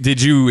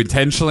 Did you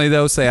intentionally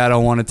though say I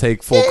don't want to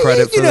take full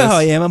credit for this? You know how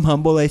I am. I'm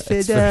humble. I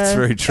said that's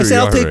very true. I said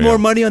I'll take more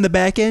money on the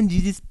back end.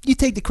 You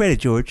take the credit,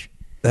 George.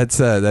 That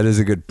is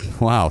a good.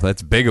 Wow,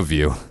 that's big of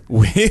you.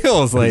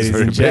 Wheels, ladies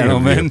and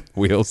gentlemen.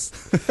 Wheels.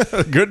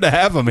 Good to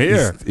have him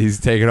here. He's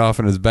taking off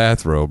in his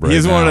bathrobe right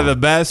He's now. one of the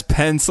best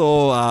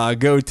pencil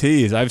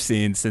goatees I've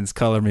seen since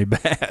Color Me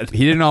Bad.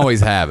 He didn't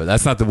always have it.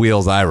 That's not the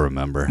Wheels I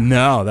remember.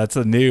 No, that's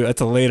a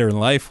later in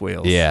life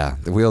Wheels. Yeah,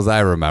 the Wheels I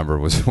remember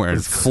was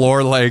wearing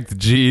floor-length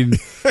jean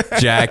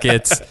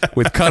jackets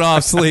with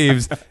cut-off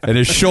sleeves, and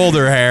his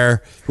shoulder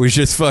hair was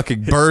just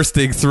fucking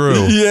bursting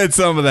through. He had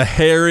some of the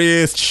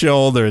hairiest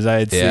shoulders I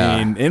had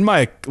seen in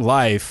my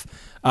life.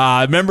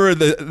 I remember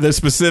the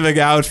specific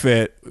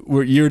outfit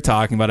where you were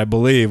talking about, I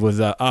believe, was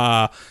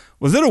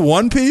was it a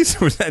one piece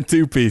or was that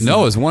two piece?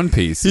 No, it was one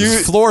piece. It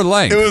was floor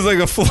length. It was like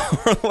a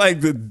floor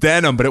length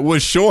denim, but it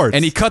was shorts.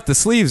 And he cut the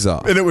sleeves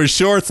off. And it was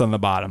shorts on the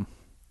bottom.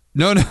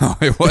 No,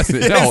 it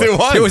wasn't. Yes, no, it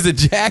was. It was a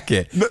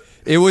jacket.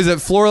 It was a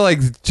floor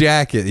length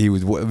jacket. He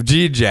was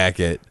jean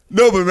jacket.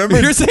 No, but remember,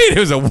 you're saying it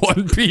was a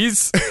one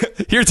piece.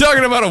 You're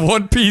talking about a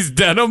one piece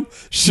denim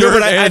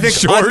shirt and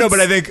shorts. No, but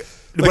I think.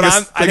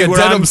 Like a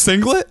denim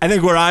singlet? I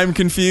think where I'm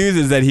confused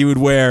is that he would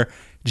wear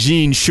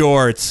jean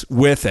shorts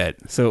with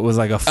it, so it was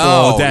like a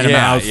full denim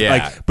outfit. Yeah.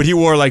 Like, but he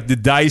wore like the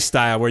Dice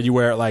style, where you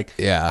wear it like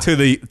to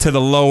the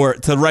lower,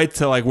 to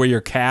like where your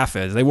calf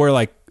is. They wear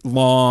like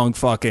long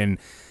fucking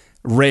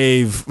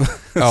rave.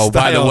 Oh, style.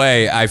 by the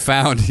way, I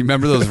found. You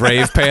remember those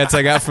rave pants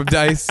I got from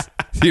Dice?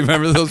 Do you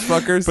remember those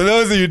fuckers? For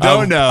those of you who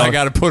don't know, I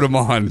got to put them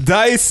on.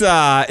 Dice,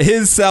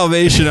 his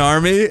Salvation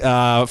Army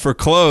for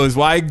clothes.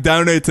 Why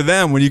donate to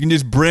them when you can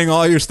just bring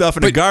all your stuff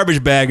in a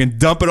garbage bag and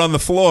dump it on the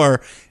floor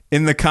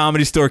in the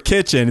Comedy Store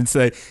kitchen and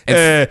say,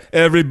 "Hey,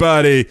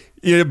 everybody,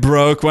 you're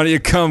broke. Why don't you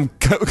come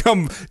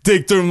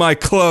dig through my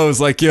clothes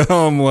like you're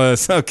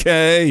homeless?"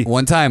 Okay.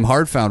 One time,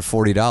 Hart found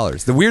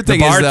 $40. The weird thing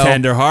the is,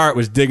 bartender Hart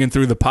was digging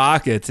through the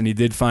pockets, and he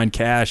did find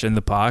cash in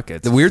the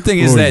pockets. The weird thing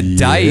is that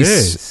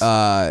Dice.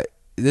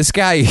 This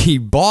guy, he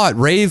bought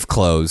rave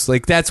clothes.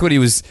 Like, that's what he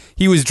was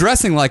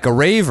dressing like a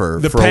raver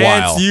for a while. The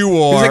pants you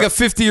wore. He was like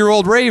a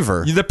 50-year-old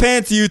raver. The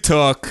pants you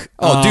took.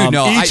 Oh, dude,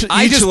 no.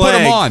 I just put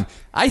them leg. on.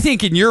 I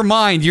think in your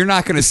mind, you're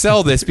not going to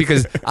sell this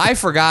because I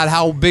forgot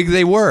how big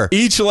they were.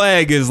 Each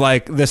leg is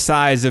like the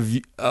size of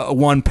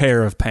one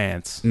pair of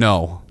pants.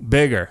 No.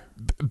 Bigger,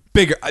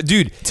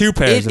 dude. Two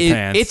pairs of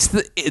pants.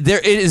 It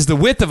is the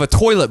width of a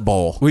toilet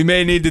bowl. You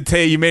may need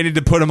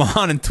to put them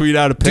on and tweet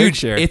out a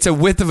picture. Dude, it's a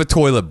width of a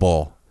toilet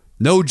bowl.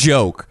 No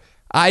joke.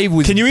 I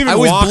was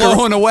walk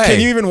blown away. Can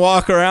you even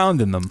walk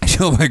around in them? I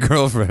showed my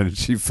girlfriend and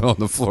she fell on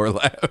the floor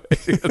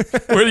laughing.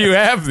 Where do you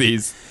have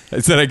these? I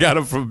said I got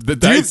them from the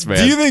Dice Man.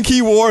 Do you think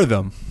he wore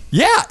them?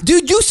 Yeah,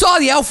 dude, you saw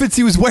the outfits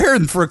he was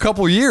wearing for a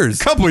couple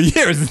years. Like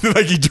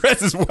he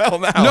dresses well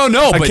now.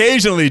 No, but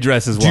occasionally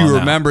dresses well. Do you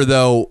remember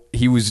though?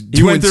 He was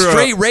doing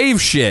straight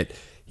rave shit.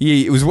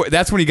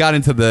 That's when he got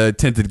into the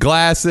tinted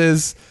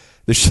glasses.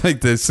 The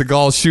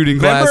Seagal shooting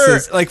glasses.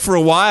 Remember, like for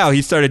a while,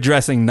 he started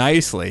dressing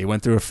nicely. He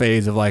went through a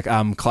phase of like,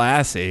 I'm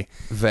classy.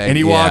 And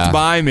he walked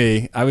by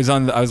me. I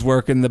was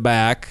working the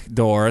back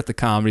door at the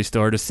Comedy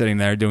Store, just sitting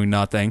there doing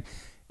nothing.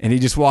 And he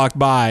just walked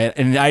by,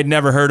 and I'd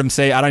never heard him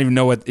say, I don't even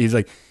know what, he's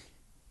like,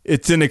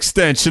 It's an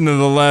extension of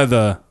the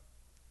leather.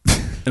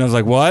 And I was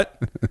like,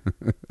 what?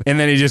 And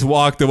then he just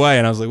walked away,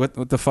 and I was like,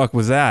 what the fuck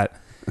was that?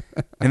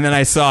 And then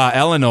I saw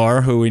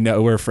Eleanor, who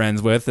we're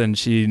friends with, and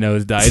she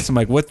knows dice. I'm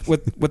like, what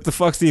the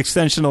fuck's the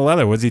extension of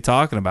leather? What's he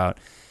talking about?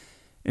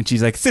 And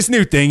she's like, it's this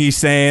new thing he's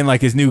saying,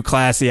 like his new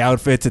classy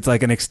outfits. It's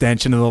like an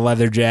extension of the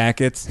leather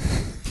jackets.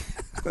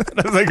 And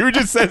I was like, who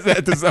just says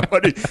that to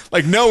somebody?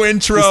 Like, no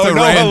intro, no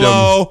random.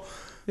 hello.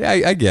 Yeah,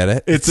 I get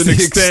it. It's an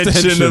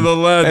extension of the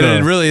leather. And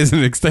it really isn't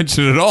an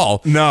extension at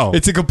all. No.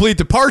 It's a complete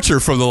departure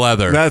from the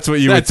leather. That's what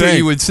you would think. That's what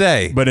you would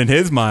say. But in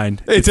his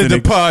mind, It's a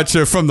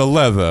departure from the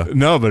leather.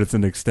 No, but it's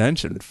an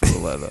extension for the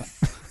leather.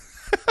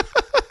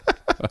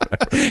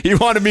 He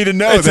wanted me to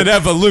know It's an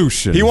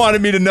evolution. He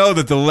wanted me to know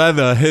that the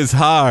leather, his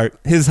heart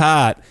is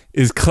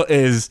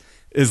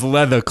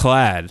leather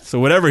clad. So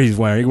whatever he's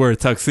wearing, he wear a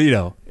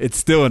tuxedo. It's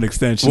still an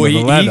extension of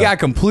the leather. He got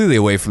completely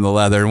away from the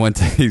leather and went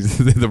to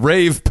the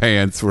rave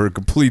pants were a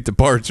complete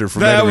departure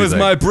from that everything. was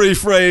my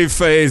brief rave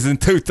phase in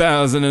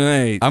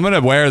 2008. I'm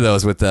gonna wear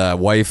those with a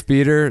wife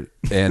beater,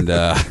 and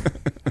I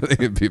think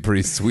it'd be a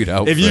pretty sweet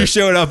outfit. If you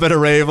showed up at a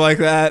rave like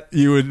that,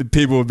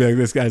 people would be like,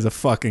 "This guy's a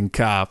fucking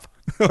cop."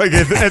 Like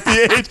at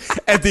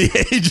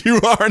the age you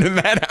are in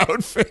that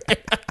outfit.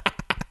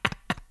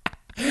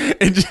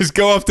 And just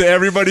go up to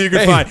everybody you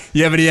can find.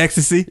 You have any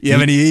ecstasy? You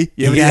have any E?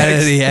 You got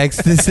any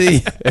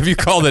ecstasy? If you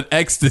called it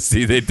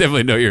ecstasy, they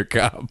definitely know you're a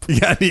cop. You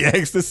got any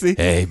ecstasy?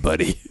 Hey,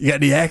 buddy. You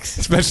got any X?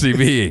 Especially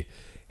me.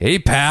 Hey,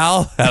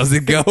 pal. How's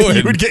it going?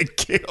 You would get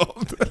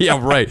killed. Yeah,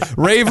 right.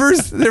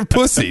 Ravers, they're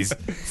pussies.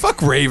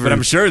 Fuck ravers. But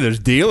I'm sure there's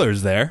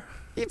dealers there.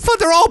 Fuck,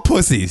 they're all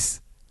pussies.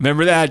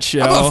 Remember that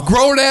show? I'm a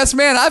grown-ass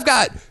man. I've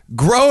got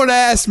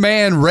grown-ass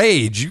man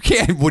rage. You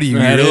can't, what do you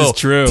mean? That is little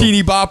true.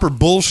 Teeny bopper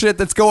bullshit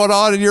that's going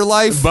on in your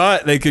life?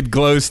 But they could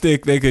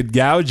they could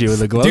gouge you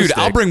with a glow stick. Dude,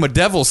 I'll bring my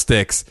devil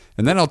sticks,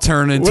 and then I'll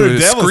turn What into are a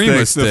devil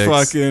screamer sticks? The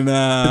fucking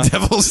the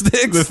devil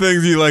sticks? the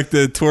things you like,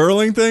 the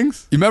twirling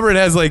things You remember it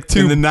has like in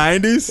two, the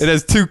 90s? it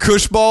has two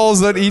cush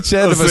balls on each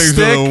end Those of a things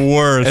stick. are the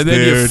worst, and then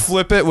you dude.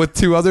 flip it with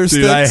two other Dude,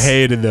 sticks. I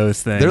hated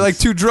those things. They're like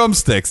two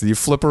drumsticks, and you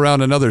flip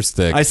around another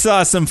stick. I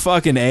saw some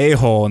fucking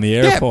a-hole in the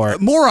airport.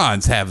 Yeah,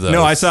 morons have those.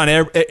 No, I saw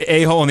an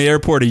a-hole in the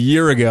airport a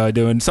year ago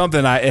doing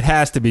something. It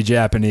has to be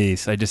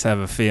Japanese. I just have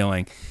a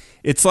feeling.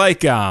 It's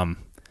like, remember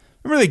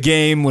the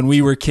game when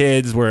we were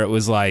kids where it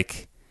was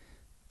like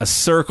a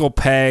circle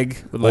peg?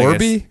 With like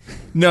Orby?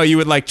 No, you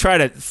would like try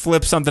to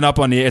flip something up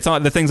on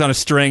the thing's on a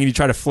string, and you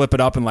try to flip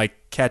it up and like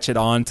catch it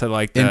onto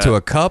like into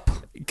a cup?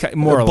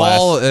 more a or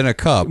ball less. in a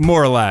cup.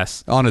 More or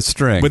less. On a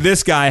string. But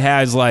this guy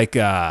has like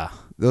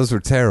Those were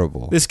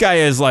terrible. this guy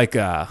is like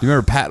You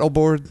remember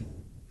paddleboard?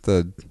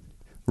 The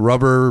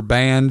rubber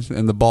band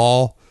and the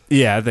ball?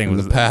 yeah, I think it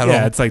was the paddle.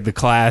 Yeah, it's like the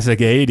classic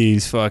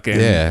 80s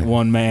fucking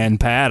one man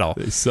paddle.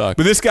 They suck.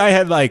 But this guy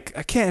had like,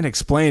 I can't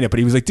explain it, but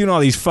he was like doing all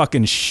these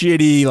fucking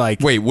shitty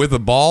like Wait, with a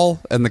ball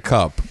and the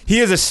cup. he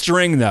has a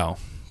string though.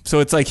 So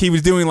it's like he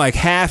was doing like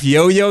half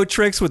yo-yo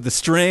tricks with the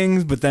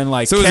strings, but then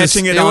like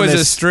catching it on was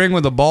this a string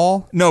with a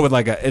ball? no, with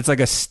like it's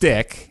like a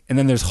stick, and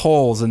then there's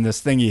holes in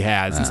this thing he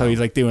has, and so he's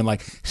like doing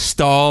like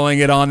stalling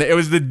it on. It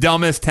was the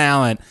dumbest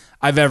talent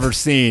I've ever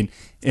seen.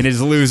 And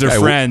his loser Guy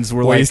friends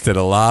were like, wasted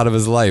a lot of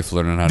his life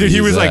learning how to dude, use he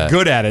was that. like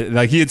good at it.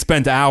 Like he had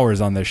spent hours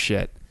on this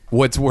shit.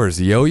 What's worse,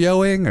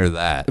 yo-yoing or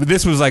that? But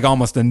this was like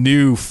almost a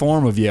new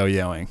form of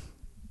yo-yoing.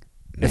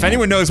 If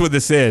anyone knows what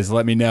this is,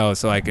 let me know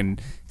so I can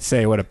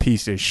say what a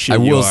piece of shit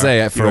I you will are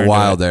say, if for you're a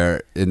while into it.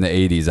 there in the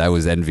 80s, I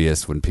was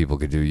envious when people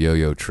could do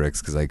yo-yo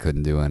tricks because I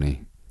couldn't do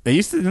any. They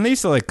used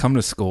to like come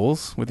to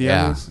schools with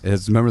yo-yos. Yeah,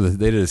 remember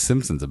they did a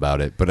Simpsons about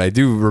it, but I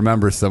do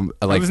remember some.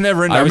 Like, was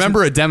never into- I I was-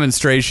 remember a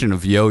demonstration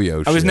of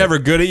yo-yo. I was shit. never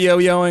good at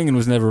yo-yoing and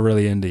was never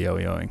really into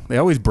yo-yoing. They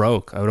always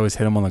broke. I would always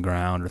hit them on the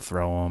ground or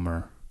throw them.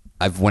 Or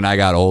When I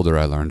got older,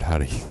 I learned how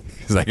to.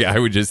 Because I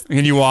would just.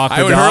 can you walk?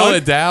 I would hurl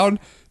it down.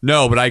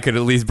 No, but I could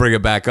at least bring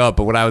it back up.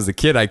 But when I was a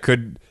kid, it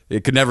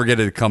could never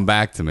get it to come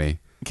back to me.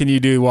 Can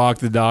you do walk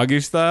the doggy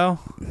style?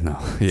 No,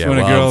 yeah. When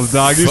a girl's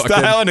doggy fucking-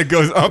 style and it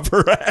goes up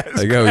her ass.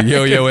 I go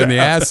yo-yo in the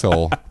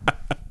asshole.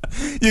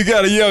 You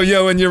got a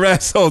yo-yo in your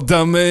asshole,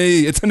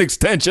 dummy. It's an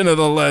extension of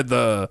the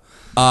leather.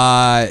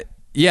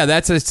 Yeah,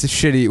 that's a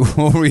shitty.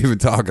 What were we even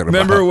talking about?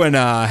 Remember when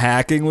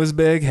hacking was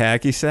big?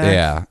 Hacky sack?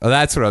 Yeah,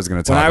 that's what I was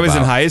going to talk When about. I was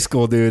in high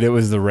school, dude, it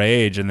was the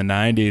rage in the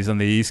 90s on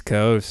the East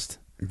Coast.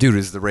 Dude,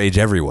 it's the rage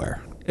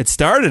everywhere. It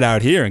started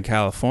out here in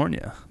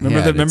California.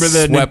 Yeah, it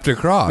swept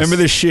across. Remember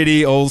the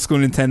shitty old school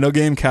Nintendo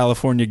game,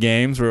 California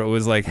Games, where it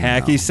was like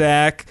hacky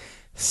sack,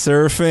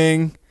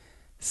 surfing,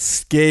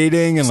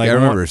 skating, and like I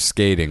remember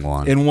skating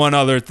one. and one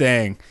other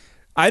thing.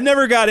 I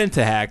never got into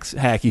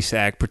hacky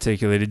sack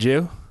particularly. Did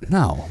you?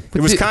 No,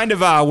 It was kind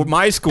of with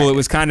my school. It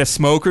was kind of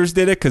smokers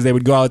did it because they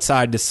would go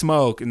outside to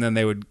smoke, and then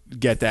they would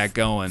get that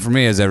going. for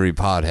me as every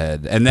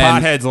pothead, and then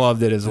Potheads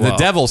loved it as well. the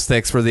devil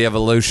sticks were the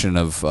evolution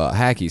of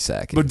hacky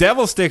sacking. But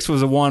Devil Sticks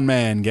was a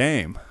one-man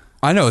game.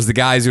 I know it's the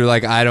guys who are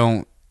like, I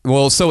don't.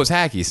 Well, so is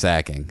hacky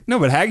sacking. No,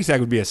 but hacky sack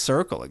would be a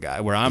circle, a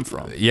guy where I'm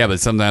from. Yeah, but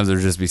sometimes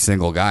there'd just be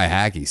single guy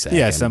hacky sacking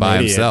Yeah, some by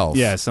idiot. himself.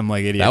 Yeah, some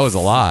like idiot. That was a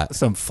lot.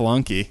 Some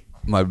flunky.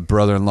 my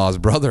brother-in-law's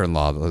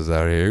brother-in-law was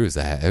out here. He was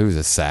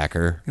a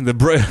sacker.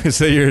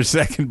 So your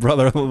second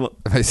brother.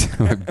 My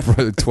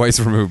twice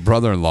removed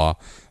brother-in-law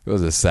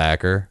was a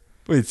sacker.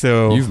 Wait,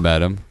 so You've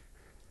met him.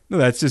 No,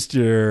 that's just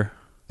your.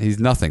 He's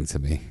nothing to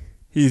me.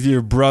 He's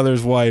your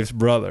brother's wife's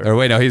brother. Or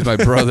wait, no, he's my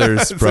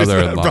brother's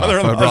brother-in-law.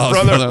 Brother-in-law's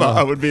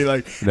brother-in-law would be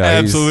like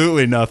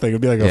absolutely nothing. It'd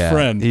be like a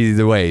friend.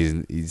 Either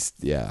way, he's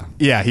Yeah,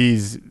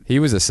 he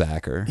was a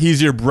sacker. He's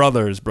your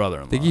brother's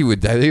brother-in-law. I think he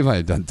might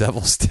have done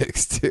devil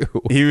sticks too.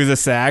 He was a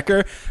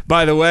sacker.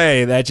 By the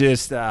way,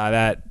 it's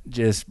a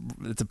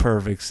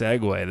perfect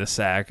segue, the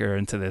sacker,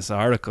 into this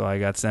article I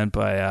got sent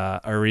by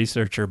our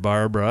researcher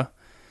Barbara.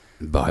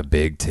 By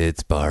Big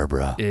Tits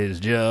Barbara. Is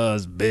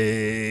just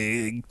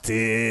Big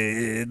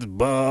Tits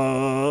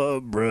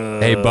Barbara.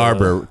 Hey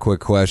Barbara,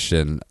 quick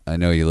question. I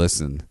know you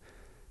listen.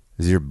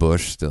 Is your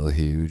bush still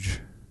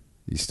huge?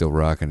 You still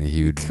rocking a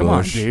huge bush? Come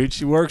on, dude.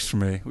 She works for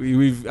me.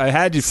 I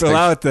had you fill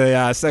out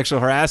the sexual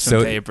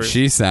harassment papers.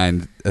 She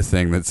signed a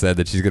thing that said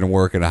that she's going to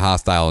work in a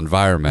hostile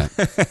environment.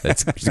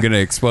 She's going to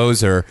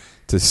expose her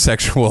to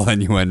sexual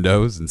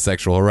innuendos and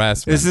sexual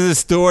harassment. This is a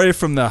story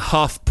from the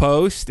Huff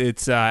Post.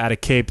 It's out of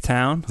Cape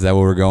Town. Is that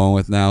what we're going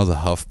with now? The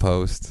Huff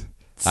Post?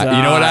 You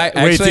know what?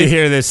 Wait till you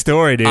hear this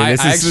story, dude.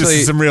 This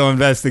is some real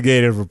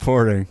investigative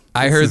reporting.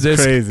 I heard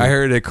this. Crazy. I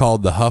heard it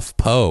called the Huff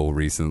Po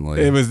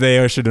recently.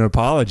 They issued an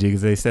apology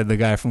because they said the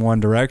guy from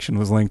One Direction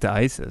was linked to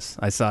ISIS.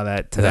 I saw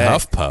that today. The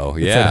Huff Po,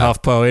 yeah. It said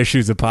Huff Po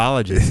issues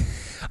apology.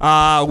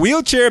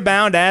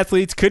 Wheelchair-bound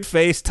athletes could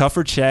face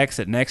tougher checks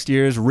at next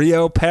year's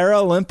Rio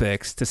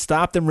Paralympics to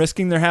stop them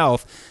risking their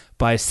health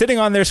by sitting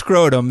on their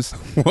scrotums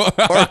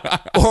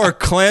or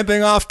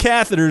clamping off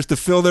catheters to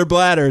fill their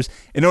bladders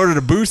in order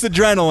to boost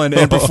adrenaline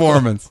and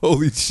performance.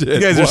 Holy shit. You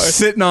guys are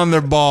sitting on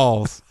their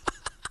balls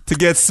to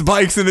get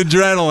spikes in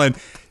adrenaline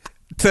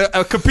to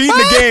compete in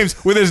the games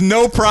where there's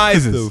no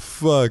prizes. What the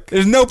fuck?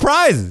 There's no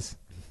prizes.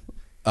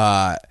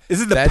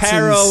 This is the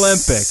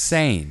Paralympics.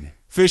 Insane.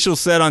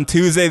 Officials said on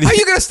Tuesday. How are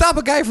you going to stop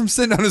a guy from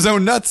sitting on his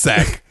own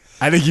nutsack?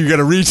 I think you got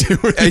to reach it.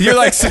 And you're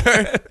like,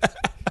 sir,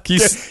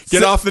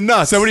 get off the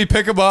nuts. Somebody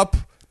pick him up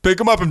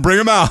and bring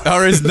him out.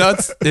 Or his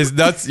nuts,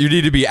 you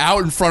need to be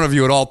out in front of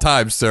you at all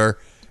times, sir.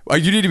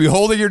 You need to be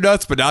holding your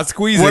nuts, but not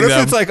squeezing them. What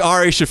if it's like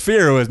Ari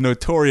Shafir, who has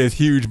notorious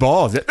huge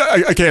balls?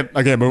 I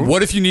can't move.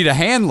 What if you need a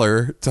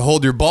handler to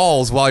hold your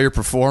balls while you're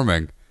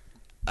performing?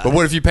 But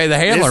what if you pay the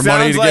handler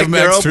money to give him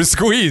extra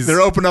squeeze?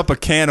 They're opening up a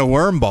can of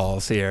worm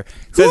balls here.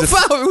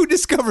 Who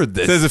discovered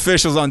this? Says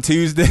officials on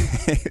Tuesday.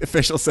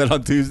 Officials said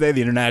on Tuesday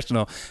the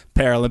International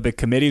Paralympic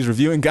Committee is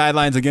reviewing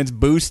guidelines against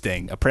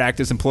boosting, a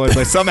practice employed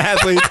by some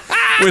athletes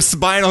with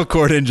spinal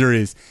cord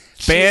injuries.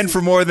 Banned for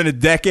more than a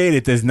decade,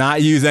 it does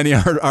not use any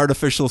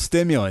artificial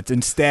stimulants.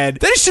 Instead,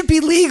 then it should be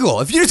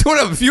legal. If you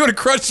want to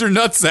crush your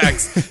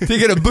nutsacks to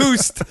get a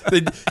boost,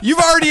 then you've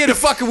already in a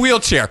fucking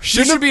wheelchair.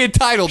 You should be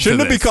entitled.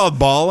 Shouldn't it be called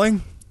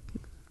balling?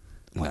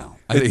 Well,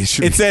 I think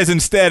it says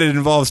instead it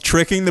involves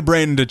tricking the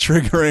brain into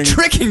triggering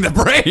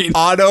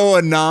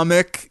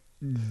autonomic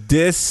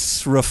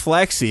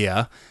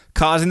dysreflexia,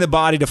 causing the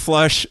body to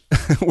flush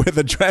with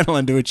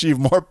adrenaline to achieve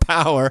more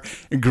power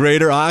and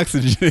greater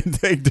oxygen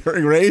intake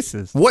during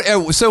races. What?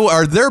 So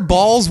are their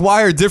balls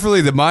wired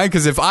differently than mine?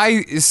 Because if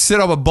I sit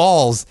on my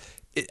balls,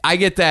 I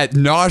get that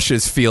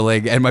nauseous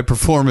feeling, and my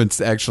performance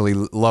actually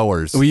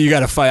lowers. Well, you got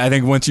to fight. I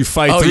think once you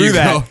fight through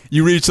that,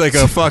 you reach like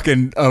a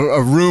fucking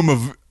a room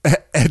of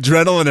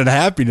adrenaline and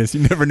happiness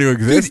you never knew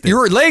existed. Dude,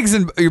 your legs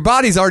and your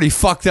body's already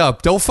fucked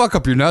up. Don't fuck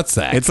up your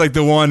nutsack. It's like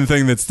the one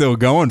thing that's still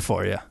going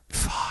for you.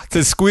 Fuck.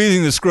 So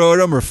squeezing the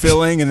scrotum or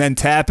filling and then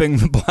tapping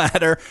the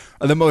bladder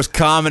are the most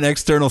common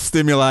external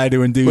stimuli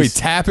to induce. Wait,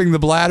 tapping the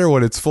bladder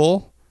when it's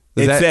full?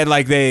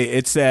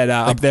 It said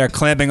up there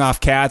clamping off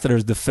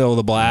catheters to fill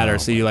the bladder,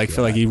 so you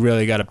feel like you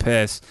really got to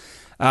piss.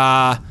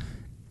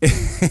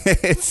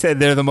 It said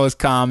they're the most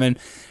common,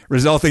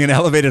 resulting in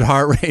elevated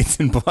heart rates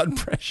and blood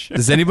pressure.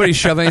 Does anybody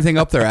shove anything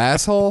up their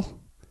asshole?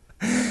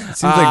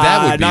 Seems like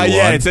that would be not one.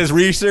 yet. It says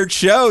research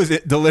shows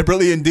it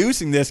deliberately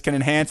inducing this can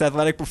enhance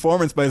athletic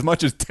performance by as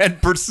much as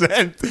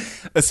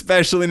 10%,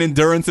 especially in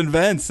endurance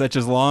events such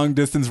as long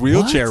distance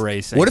wheelchair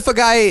racing. What if a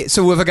guy in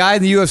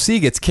the UFC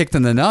gets kicked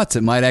in the nuts?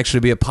 It might actually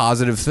be a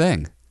positive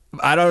thing.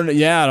 I don't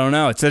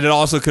know. It said it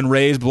also can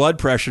raise blood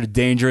pressure to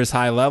dangerous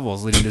high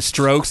levels, leading to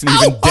strokes and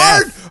even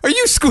death. Are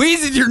you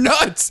squeezing your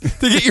nuts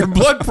to get your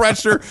blood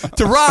pressure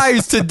to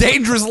rise to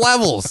dangerous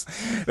levels?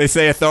 They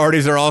say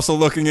authorities are also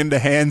looking into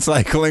hand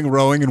cycling,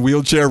 rowing, and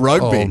wheelchair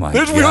rugby. Oh my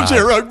There's God.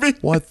 Wheelchair rugby.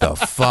 What the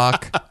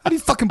fuck? How do you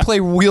fucking play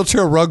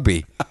wheelchair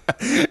rugby?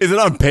 Is it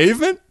on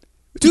pavement?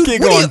 Dude, you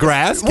can't go on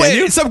grass, can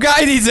you? Some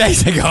guy needs to,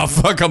 he's like, oh,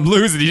 fuck, I'm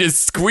losing. He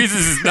just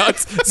squeezes his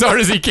nuts as hard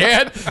as he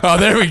can. Oh,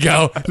 there we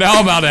go. Now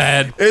I'm out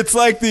ahead. It's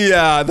like the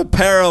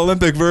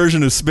Paralympic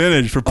version of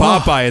spinach for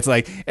Popeye. It's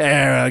like,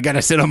 I got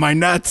to sit on my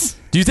nuts.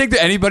 Do you think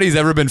that anybody's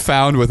ever been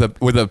found with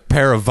a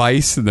pair of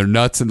vice and their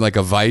nuts in like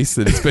a vice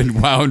that it's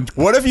been wound?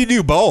 What if you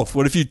do both?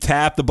 What if you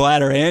tap the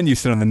bladder and you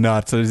sit on the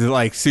nuts? So is it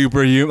like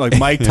superhuman, like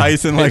Mike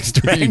Tyson, like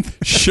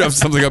strength? Shove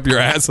something up your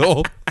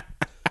asshole.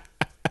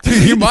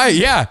 Dude, you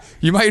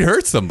might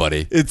hurt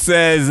somebody. It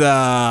says,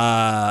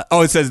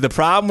 the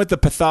problem with the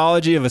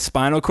pathology of a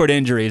spinal cord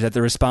injury is that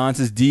the response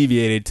is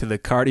deviated to the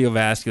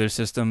cardiovascular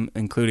system,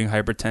 including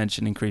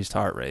hypertension, increased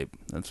heart rate.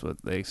 That's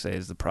what they say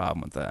is the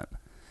problem with that.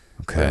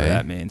 Okay. Whatever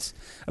that means.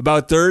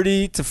 About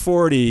 30 to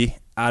 40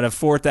 out of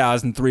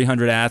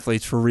 4,300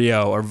 athletes for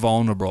Rio are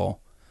vulnerable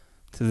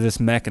to this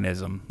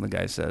mechanism, the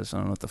guy says. I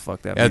don't know what the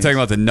fuck that means. Talking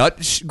about the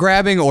nut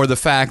grabbing or the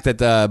fact that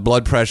the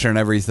blood pressure and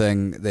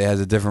everything, they has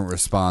a different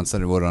response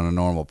than it would on a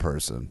normal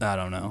person. I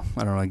don't know.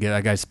 I get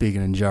that guy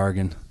speaking in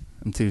jargon.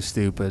 I'm too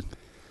stupid.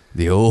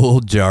 The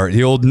old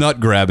nut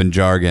grabbing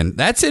jargon.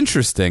 That's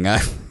interesting.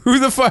 Who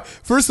the fuck?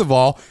 First of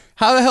all,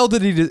 how the hell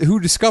who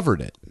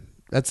discovered it?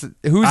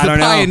 Who's the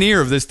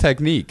pioneer of this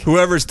technique?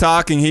 Whoever's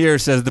talking here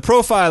says the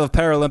profile of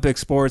Paralympic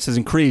sports has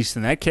increased,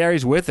 and that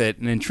carries with it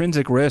an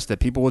intrinsic risk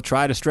that people will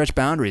try to stretch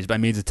boundaries by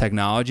means of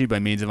technology, by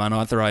means of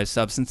unauthorized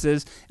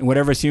substances, and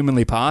whatever is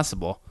humanly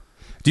possible.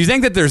 Do you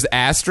think that there's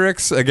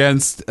asterisks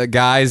against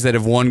guys that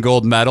have won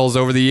gold medals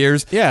over the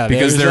years? Yeah,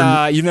 because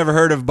you've never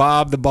heard of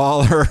Bob the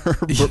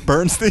Baller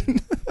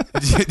Bernstein?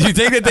 Do you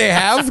think that they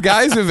have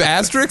guys with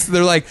asterisks?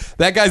 They're like,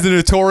 that guy's a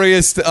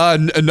notorious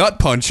nut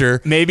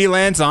puncher. Maybe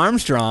Lance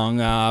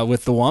Armstrong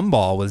with the one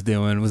ball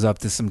was up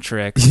to some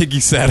tricks. He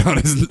sat on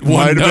his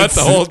one nut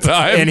the whole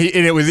time. And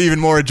it was even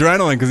more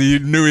adrenaline because he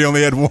knew he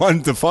only had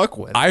one to fuck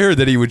with. I heard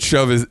that he would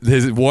shove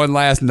his one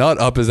last nut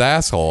up his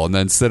asshole and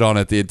then sit on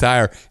it the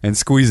entire and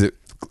squeeze it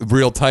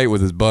real tight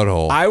with his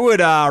butthole. I would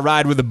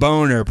ride with a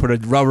boner, put a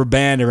rubber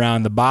band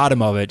around the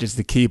bottom of it just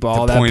to keep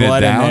all that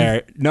blood in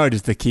there. No,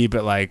 just to keep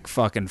it like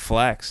fucking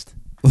flexed,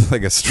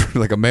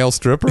 like a male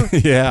stripper.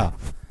 Yeah.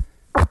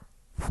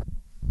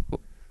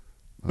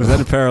 Was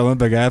that a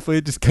Paralympic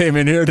athlete just came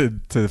in here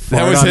to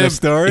fart on the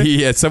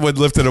story? Someone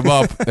lifted him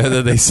up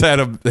and then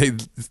they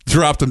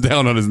dropped him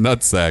down on his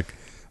nutsack.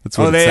 That's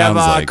what it sounds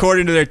like.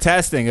 According to their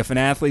testing, if an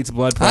athlete's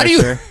blood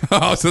pressure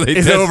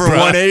is over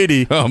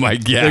 180, oh my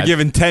God, they're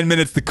given 10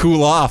 minutes to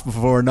cool off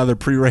before another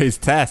pre-race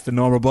test. The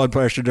normal blood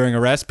pressure during a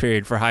rest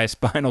period for high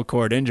spinal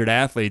cord injured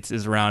athletes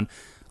is around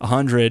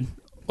 100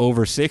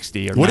 over 60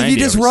 or 90. What if you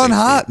just run 60?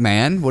 hot,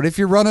 man? What if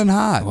you're running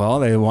hot? Well,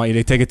 they want you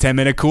to take a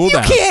 10-minute cool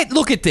down. You can't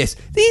look at this.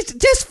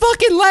 Just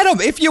fucking let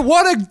them. If you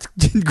want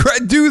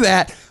to do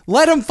that,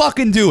 let them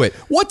fucking do it.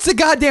 What's the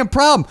goddamn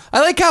problem?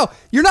 I like how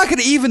you're not going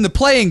to even the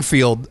playing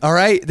field, all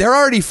right? They're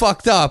already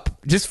fucked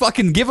up. Just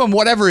fucking give them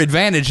whatever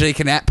advantage they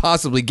can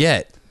possibly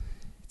get.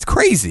 It's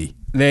crazy.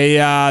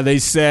 They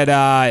said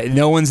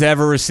no one's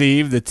ever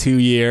received a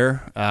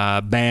 2-year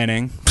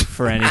banning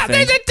for anything.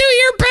 There's a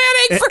 2-year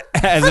banning for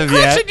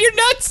crushing your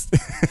nuts.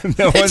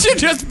 It should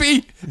just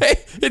be, hey,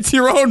 it's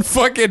your own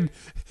fucking...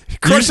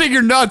 Crushing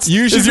your nuts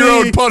is your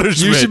own punishment.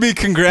 You should be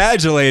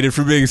congratulated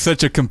for being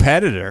such a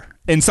competitor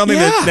in something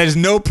that there's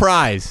no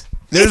prize.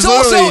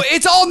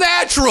 It's all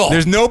natural.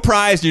 There's no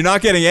prize. You're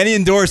not getting any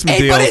endorsement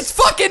deals. But it's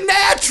fucking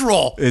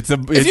natural.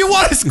 If you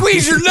want to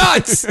squeeze your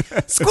nuts,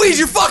 squeeze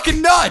your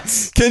fucking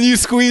nuts. Can you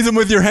squeeze them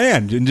with your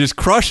hand and just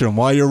crush them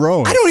while you're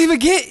rowing? I don't even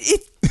get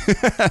it.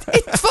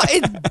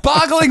 It's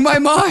boggling my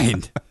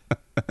mind.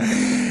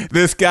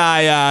 This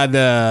guy,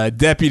 the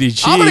deputy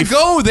chief. I'm going to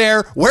go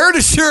there, wear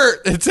the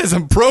shirt that says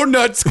I'm pro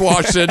nut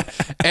squashing,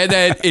 and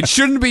then it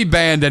shouldn't be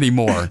banned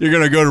anymore. You're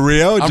going to go to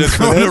Rio? I'm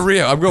going to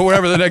Rio. I'm going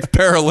wherever the next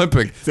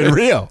Paralympic. It's in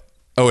Rio.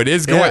 Oh, it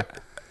is going? Yeah.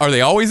 Are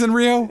they always in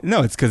Rio?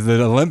 No, it's because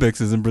the Olympics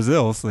is in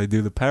Brazil, so they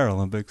do the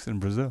Paralympics in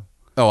Brazil.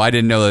 Oh, I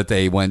didn't know that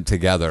they went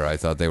together. I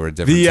thought they were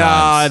different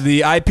times.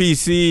 The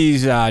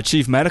IPC's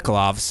chief medical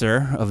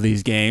officer of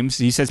these games,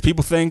 he says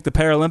people think the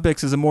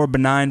Paralympics is a more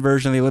benign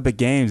version of the Olympic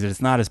Games, that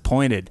it's not as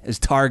pointed, as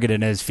targeted,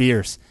 and as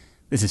fierce.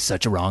 This is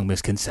such a wrong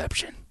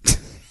misconception.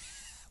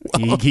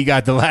 He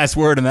got the last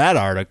word in that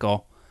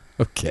article.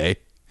 Okay.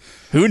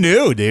 Who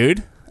knew,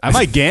 dude? I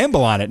might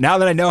gamble on it. Now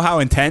that I know how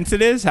intense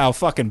it is, how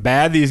fucking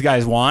bad these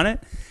guys want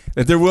it,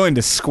 that they're willing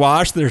to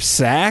squash their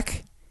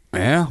sack.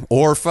 Yeah,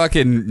 or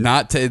fucking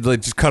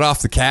just cut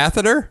off the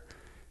catheter,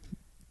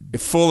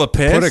 full of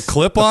piss. Put a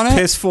clip on it.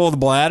 Piss full of the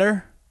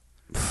bladder.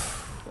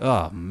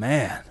 Oh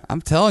man,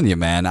 I'm telling you,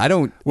 man. I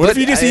don't. What if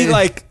you just eat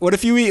like? What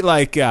if you eat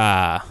like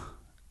I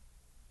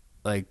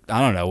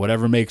don't know,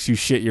 whatever makes you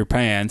shit your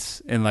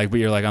pants, and but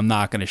you're like, I'm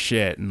not gonna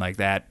shit, and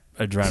that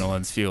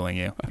adrenaline's fueling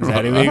you. Is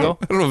that illegal?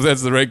 I don't know if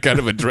that's the right kind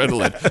of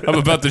adrenaline. I'm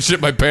about to shit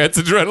my pants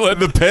adrenaline.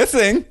 The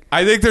pissing.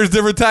 I think there's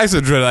different types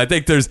of adrenaline. I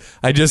think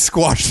I just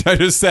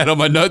sat on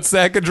my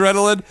nutsack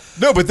adrenaline.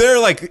 No, but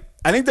they're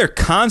I think they're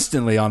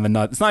constantly on the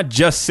nut. It's not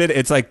just sit.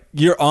 It's like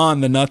you're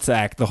on the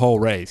nutsack the whole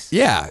race.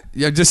 Yeah,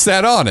 I just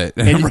sat on it.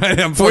 And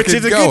I'm fucking which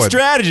is a going. good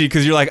strategy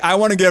because you're like, I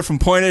want to get from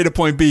point A to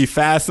point B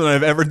faster than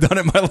I've ever done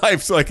in my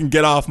life so I can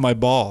get off my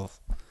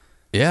balls.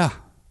 Yeah,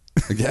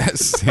 I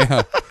guess.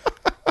 Yeah.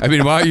 I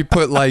mean, why don't you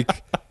put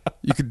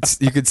you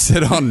could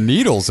sit on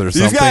needles or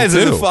something? These guys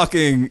too. are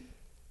fucking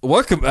you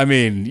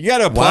got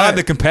to apply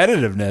the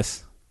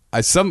competitiveness.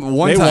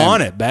 They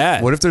want it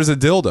bad. What if there's a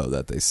dildo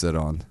that they sit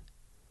on?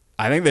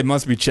 I think they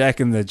must be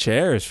checking the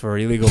chairs for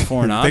illegal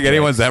foreign I objects. think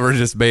anyone's ever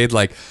just made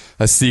like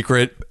a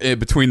secret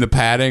between the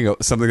padding,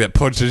 something that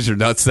punches your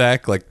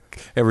nutsack. Like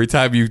every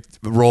time you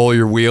roll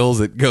your wheels,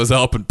 it goes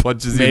up and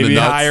punches you in Maybe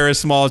the nuts. hire a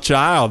small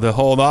child to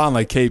hold on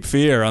like Cape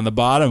Fear on the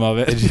bottom of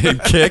it.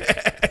 And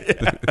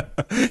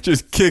kick.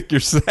 Just kick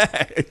your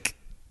sack.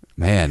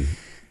 Man,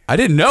 I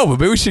didn't know, but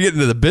maybe we should get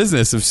into the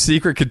business of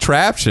secret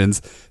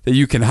contraptions that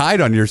you can hide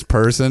on your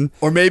person.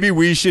 Or maybe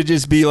we should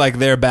just be like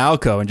their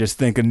Balco and just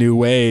think of new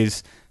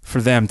ways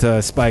for them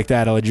to spike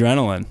that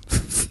adrenaline.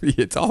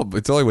 It's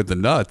only with the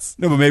nuts.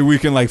 No, but maybe we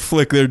can like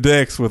flick their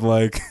dicks with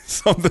like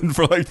something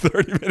for like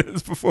 30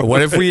 minutes before.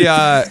 What if we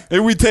maybe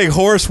we take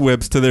horse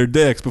whips to their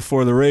dicks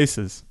before the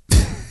races?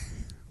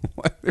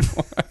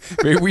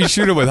 maybe we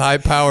shoot them with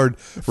high-powered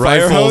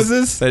Fire rifles,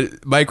 hoses?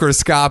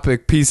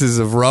 microscopic pieces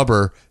of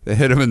rubber that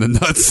hit them in the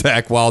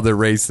nutsack while they're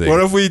racing.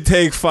 What if we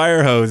take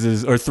fire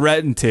hoses or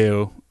threaten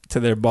to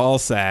their ball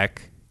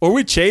sack? Or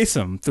we chase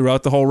them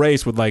throughout the whole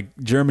race with like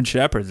German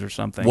Shepherds or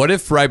something. What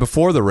if right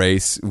before the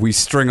race we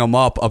string them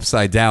up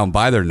upside down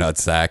by their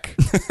nutsack,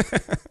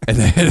 and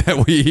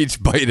then we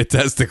each bite a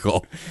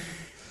testicle?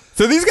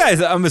 So these guys,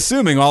 I'm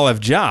assuming, all have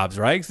jobs,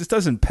 right? 'Cause this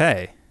doesn't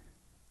pay.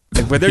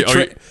 Like, but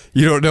they're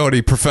You don't know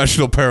any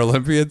professional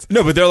Paralympians?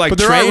 no, but they're like But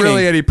there training. aren't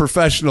really any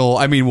professional.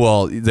 I mean,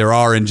 well, there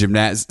are in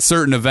gymnastics.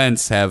 Certain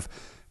events have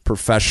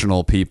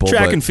professional people.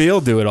 Track but and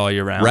field do it all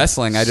year round.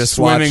 Wrestling, I just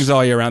Swimming's watched-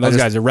 all year round. I Those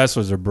just- guys, the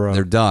wrestlers are broke.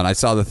 They're done. I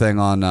saw the thing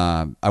on.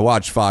 I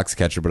watched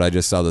Foxcatcher, but I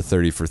just saw the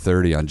 30 for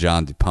 30 on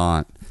John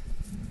DuPont.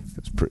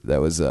 That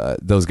was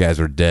those guys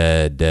were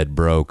dead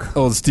broke.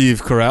 Old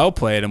Steve Carell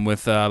played him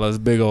with those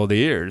big old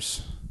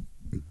ears.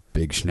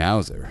 Big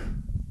schnauzer.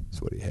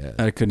 That's what he had.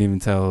 I couldn't even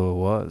tell who it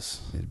was.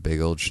 He had a big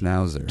old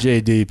schnauzer.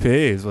 JDP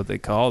is what they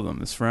called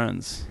them, his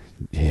friends.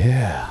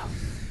 Yeah.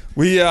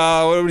 We what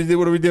are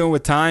we doing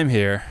with time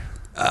here?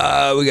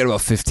 We got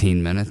about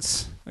 15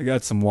 minutes. I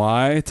got some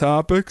Y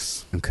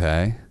topics.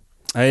 Okay.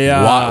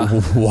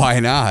 Why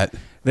not?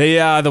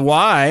 The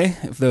Y.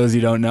 If those of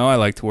you don't know, I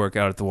like to work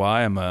out at the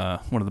Y. I'm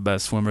one of the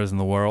best swimmers in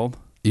the world.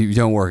 You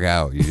don't work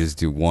out. You just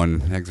do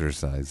one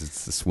exercise.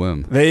 It's the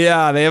swim. They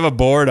have a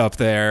board up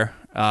there.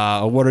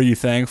 A what are you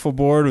thankful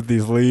board with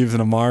these leaves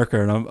and a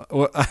marker.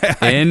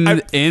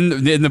 And In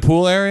the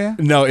pool area?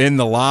 no, in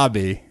the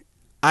lobby.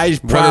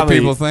 What are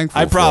people thankful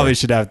I probably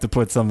for? should have to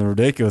put something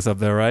ridiculous up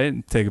there,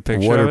 right? Take a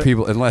picture. What of are it.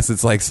 people? Unless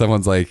it's like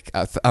someone's like,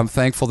 I'm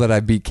thankful that I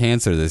beat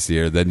cancer this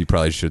year. Then you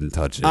probably shouldn't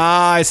touch it.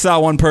 I saw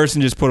one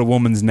person just put a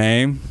woman's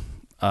name.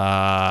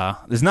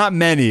 There's not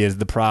many is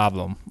the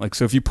problem. Like,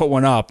 so if you put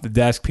one up, the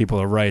desk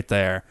people are right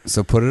there.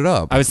 So put it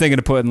up. I was thinking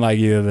of putting like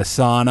either the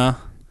sauna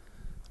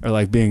or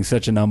like being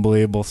such an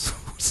unbelievable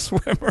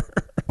swimmer.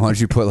 Why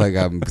don't you put like,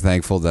 I'm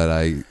thankful that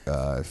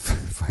I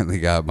finally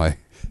got my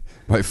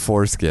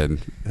foreskin.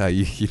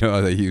 You know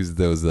how they use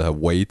those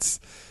weights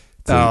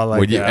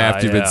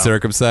after you've been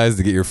circumcised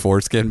to get your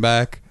foreskin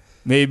back.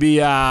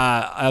 Maybe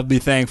I'll be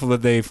thankful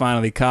that they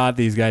finally caught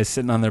these guys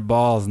sitting on their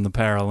balls in the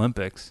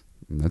Paralympics.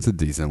 That's a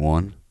decent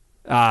one.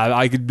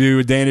 I could do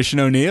a Danish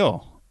and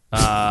O'Neill.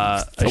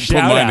 Don't put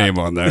my name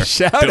on there.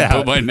 Shout Don't out.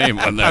 put my name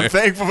on there. I'm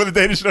thankful for the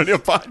Danish and O'Neill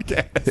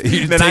podcast.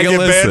 You Then take I a get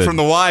banned listen. from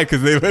the Y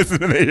because they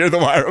listen and they hear the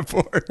Y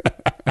report.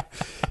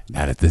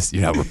 Not at this.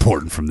 You're not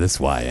reporting from this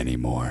Y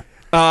anymore.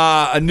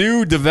 A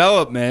new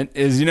development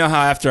is, you know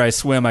how after I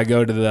swim I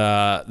go to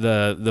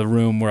the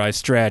room where I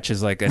stretch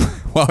is like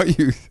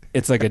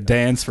it's like a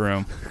dance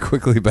room.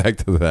 Quickly back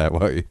to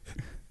that.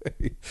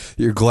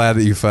 You're glad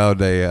that you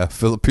found a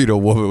Filipino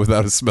woman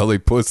without a smelly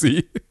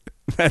pussy.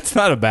 That's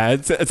not a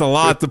bad. It's a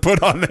lot to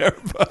put on there,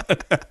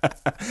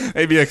 but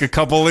maybe like a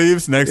couple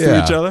leaves next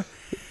to each other.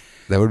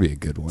 That would be a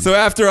good one. So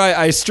after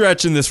I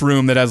stretch in this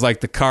room that has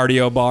like the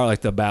cardio bar,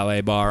 like the ballet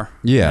bar.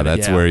 Yeah,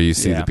 that's where you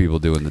see the people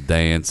doing the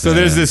dance. So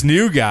there's this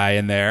new guy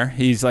in there.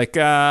 He's like,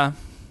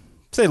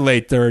 say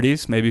late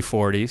 30s, maybe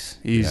 40s.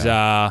 He's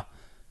not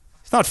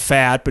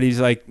fat, but he's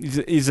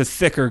a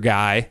thicker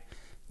guy,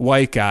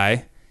 white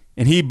guy.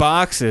 And he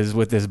boxes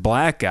with this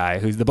black guy.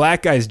 The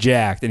black guy's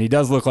jacked, and he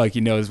does look like he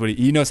knows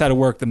he knows how to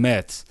work the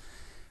mitts.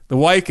 The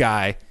white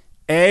guy,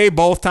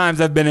 both times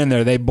I've been in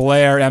there, they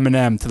blare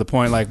Eminem to the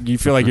point like you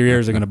feel like your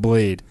ears are gonna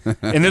bleed.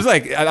 And there's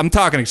like, I'm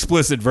talking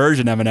explicit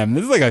version Eminem.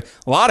 There's like a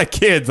lot of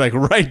kids like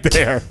right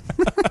there.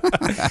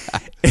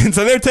 And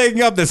so they're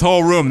taking up this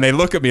whole room. And they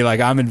look at me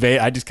like I'm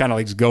invading. I just kind of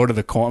like just go to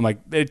the corner. Like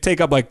they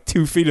take up like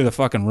 2 feet of the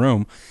fucking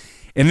room.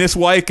 And this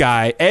white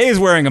guy, is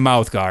wearing a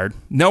mouth guard.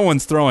 No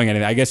one's throwing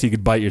anything. I guess he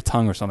could bite your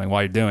tongue or something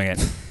while you're doing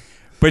it.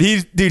 But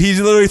he's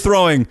literally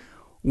throwing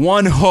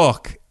one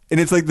hook, and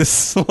it's like the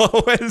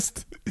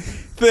slowest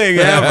thing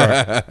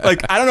ever.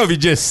 Like, I don't know if he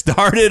just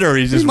started or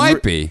he's just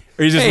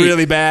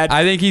really bad.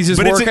 I think he's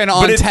just working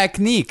on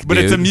technique. But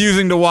it's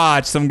amusing to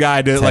watch some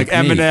guy do like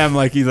Technique. Eminem,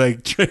 like he's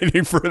like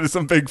training for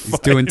some big fight. He's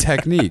doing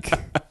technique.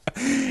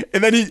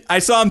 And then I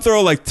saw him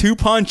throw like 2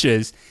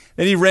 punches.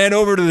 Then he ran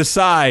over to the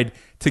side,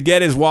 to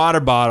get his water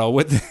bottle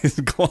with his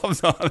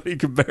gloves on. He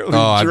could barely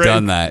I've drink.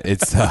 done that.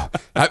 It's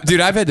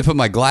dude, I've had to put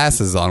my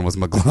glasses on with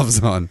my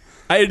gloves on.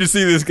 I had to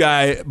see this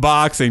guy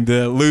boxing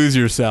to lose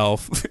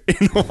yourself in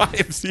the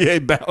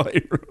YMCA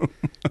ballet room.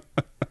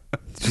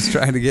 Just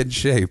trying to get in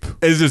shape.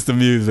 It's just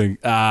amusing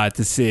to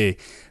see.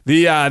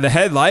 The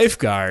head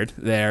lifeguard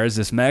there is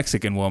this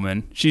Mexican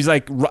woman. She's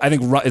like, I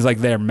think is like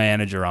their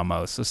manager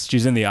almost. So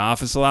she's in the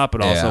office a lot,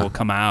 but also will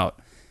come out.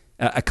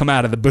 I come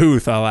out of the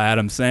booth, a la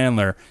Adam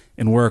Sandler,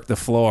 and work the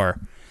floor.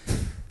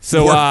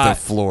 So Work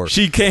the floor.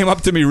 She came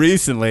up to me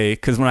recently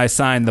because when I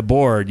signed the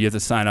board, you have to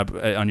sign up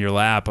on your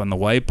lap on the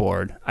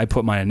whiteboard. I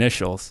put my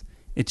initials,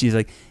 and she's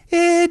like,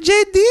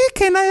 JD,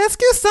 can I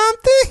ask you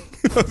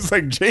something? I was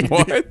like, JD?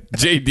 What?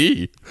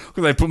 JD?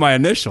 Because I put my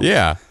initials.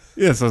 Yeah.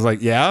 Yeah, so I was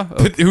like, yeah.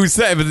 But who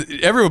said? But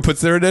everyone puts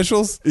their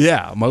initials.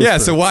 Yeah, most Yeah.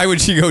 of So them. why would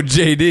she go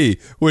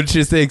JD? Would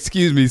she say,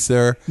 "Excuse me,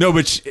 sir"? No,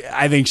 but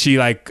I think she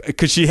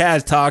because she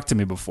has talked to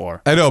me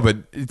before. I know, but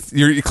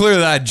you're clearly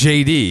not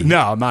JD. No,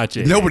 I'm not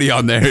JD. Nobody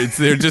on there.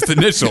 They're just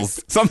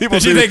initials. Some people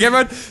Does she do. think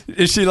everyone?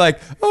 Is she like,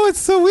 oh, it's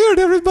so weird.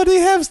 Everybody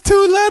has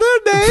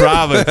 2-letter names.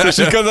 Probably. So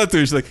she comes up to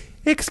me. She's like,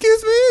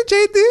 "Excuse me,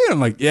 JD." I'm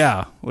like,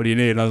 "Yeah. What do you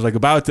need?" And I was like,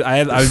 about to.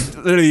 I was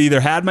literally either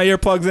had my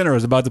earplugs in or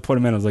was about to put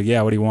them in. I was like,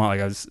 "Yeah. What do you want?"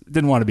 Like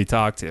didn't want to be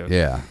talked to.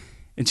 Yeah.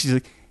 And she's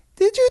like,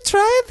 "Did you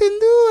try the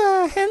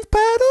new hand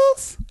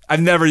paddles?"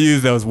 I've never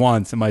used those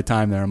once in my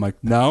time there. I'm like,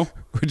 "No."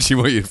 Would she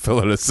want you to fill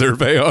out a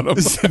survey on them?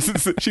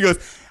 She goes,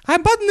 "I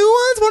bought new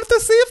ones. Wanted to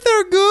see if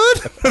they're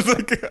good." I was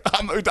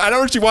like, I don't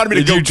know if she wanted me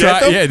to Did go you try?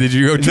 get them. Yeah. Did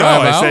you go No, try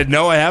them I out? said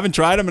no. I haven't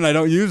tried them and I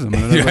don't use them.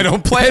 And I was I like,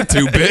 don't plan to,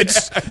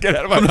 bitch. Get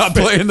out of my I'm not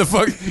face. playing the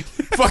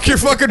fuck your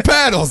fucking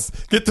paddles.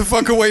 Get the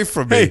fuck away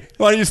from me. Hey,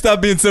 why don't you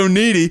stop being so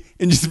needy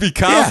and just be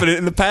confident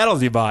in the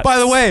paddles you bought? By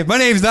the way, my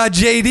name's not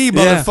JD,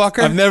 Yeah, motherfucker.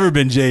 I've never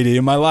been JD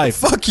in my life.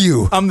 Fuck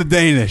you. I'm the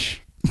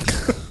Danish.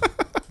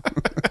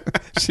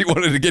 She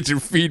wanted to get your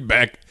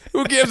feedback.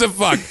 Who gives a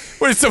fuck?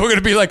 What is someone going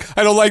to be like,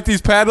 I don't like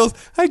these paddles?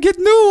 I get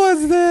new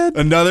ones then.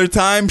 Another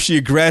time, she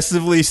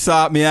aggressively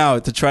sought me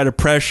out to try to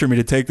pressure me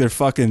to take their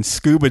fucking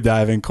scuba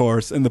diving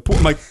course in the pool.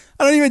 I'm like,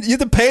 you have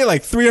to pay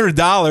like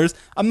 $300.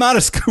 I'm not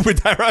a scuba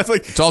diver. I was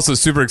like, It's also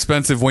super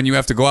expensive when you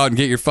have to go out and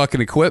get your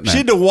fucking equipment. she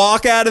had to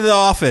walk out of the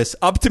office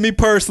up to me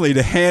personally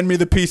to hand me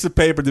the piece of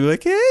paper to be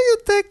like, "Hey, you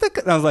take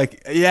the." And I was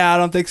like, "Yeah, I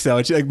don't think so."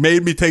 And she like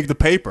made me take the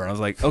paper. And I was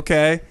like,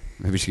 "Okay."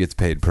 Maybe she gets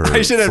paid per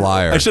I should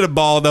flyer. have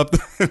balled up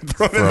and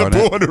thrown it in the Thrown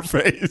it. pool in her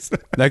face.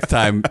 Next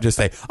time, just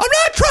say, I'm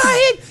not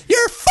trying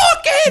your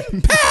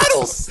fucking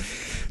paddles.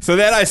 So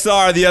then I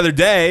saw her the other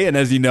day, and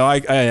as you know,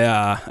 I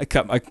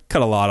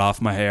cut a lot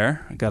off my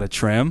hair. I got a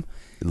trim,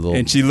 A little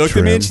and she looked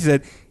at me and she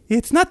said,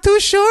 "It's not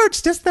too short;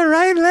 it's just the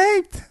right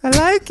length. I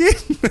like it."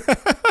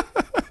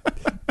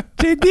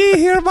 JD,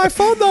 here's my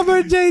phone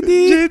number. JD,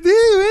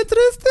 you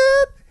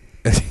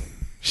interested?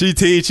 She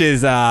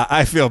teaches.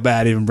 I feel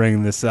bad even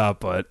bringing this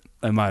up, but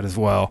I might as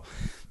well.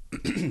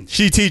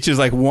 She teaches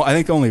like I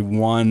think only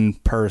one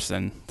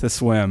person to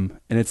swim,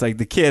 and it's like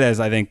the kid has,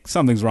 I think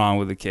something's wrong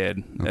with the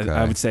kid. Okay.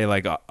 I would say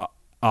like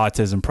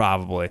autism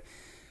probably.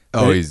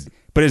 Oh,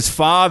 But his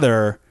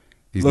father.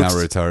 he's looks-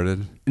 not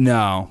retarded.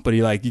 No, but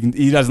he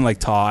doesn't like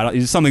talk.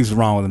 Something's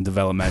wrong with him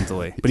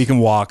developmentally, but he can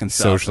walk and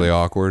stuff. Socially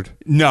awkward.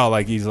 No,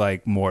 like he's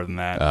like more than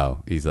that.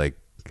 Oh, he's like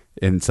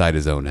inside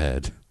his own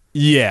head.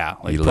 Yeah,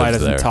 like He probably lives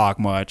doesn't there. talk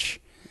much.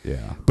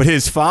 Yeah. But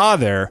his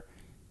father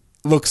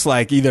looks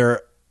like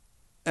either,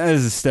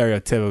 this is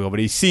stereotypical, but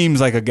he seems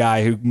like a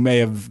guy who may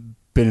have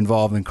been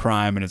involved in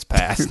crime in his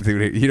past.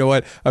 Dude, you know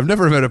what? I've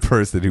never met a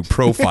person who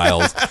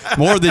profiles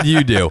more than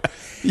you do.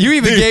 You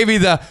even gave me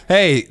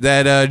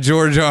that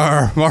George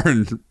R.R.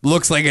 Martin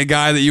looks like a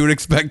guy that you would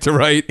expect to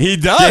write. He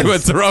does. Game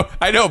of Thrones.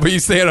 I know, but you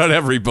say it on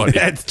everybody.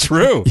 That's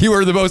true. You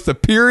are the most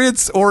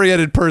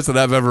appearance-oriented person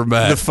I've ever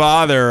met. The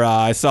father,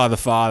 I saw the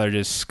father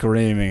just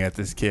screaming at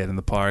this kid in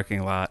the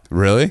parking lot.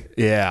 Really?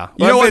 Yeah.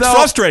 You know what, it's though?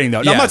 frustrating, though.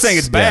 I'm not Yes, saying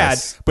it's bad,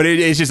 yes. but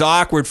it's just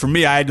awkward for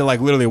me. I had to like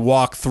literally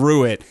walk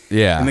through it.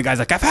 Yeah. And the guy's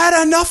like, "I've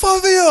had enough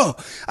of you.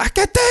 I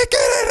can't take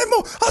it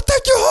anymore. I'll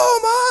take you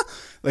home, huh?"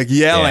 Like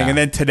yelling. Yeah. And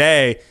then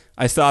today,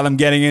 I saw them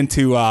getting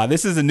into,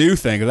 this is a new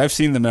thing because I've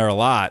seen them there a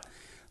lot.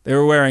 They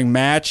were wearing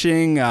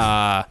matching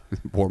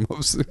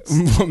Warm-up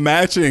suits.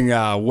 matching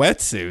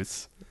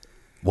wetsuits.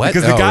 What?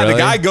 Because Oh, the really?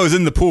 guy goes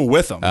in the pool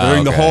with them Oh,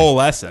 during the okay. whole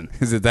lesson.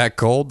 Is it that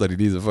cold that he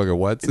needs a fucking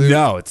wetsuit?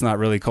 No, it's not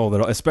really cold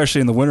at all.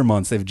 Especially in the winter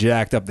months, they've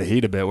jacked up the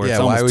heat a bit where Yeah, it's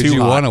almost why would too you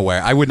hot. want to wear?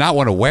 I would not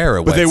want to wear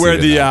a wetsuit. But they wear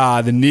in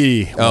that. the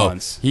knee Oh,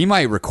 ones. he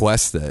might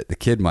request it. The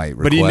kid might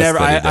request But he never.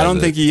 that I don't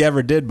does think it. he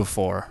ever did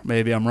before.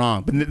 Maybe I'm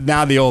wrong. But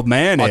now the old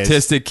man is.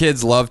 Autistic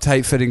kids love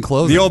tight-fitting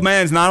clothing. The old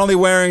man's not only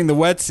wearing the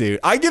wetsuit.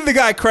 I give the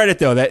guy credit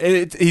though that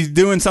he's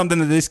doing something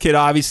that this kid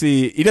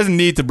obviously he doesn't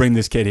need to bring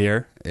this kid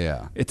here.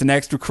 Yeah. It's an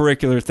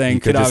extracurricular thing. You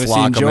could Kid just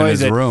obviously lock him in enjoys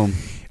his it. room.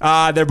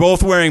 They're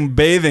both wearing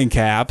bathing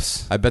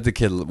caps. I bet the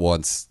kid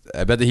wants.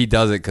 I bet that he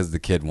does it because the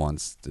kid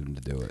wants him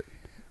to do it.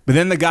 But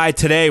then the guy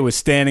today was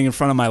standing in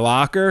front of my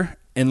locker,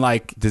 And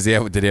like, Did he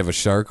have a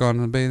shark on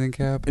the bathing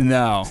cap?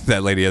 no.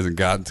 That lady hasn't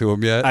gotten to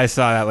him yet. I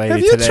saw that lady have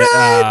you today.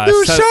 tried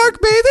new shark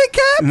bathing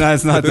cap? No,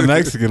 it's not the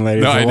Mexican lady.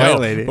 No, it's I the know. white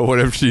lady. But what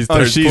if she's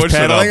she's pushing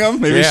peddling them?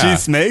 Maybe Yeah.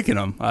 she's making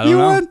them. I don't You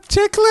know. want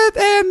chiclet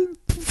and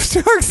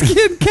shark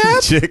skin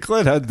cap?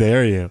 Chiclet? How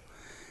dare you?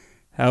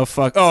 How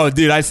fuck? Oh,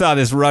 dude, I saw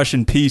this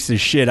Russian piece of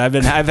shit. I've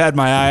had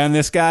my eye on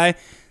this guy.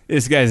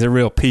 This guy's a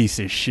real piece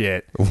of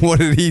shit. What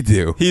did he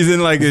do? He's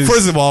in like his.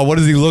 First of all, what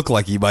does he look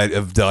like he might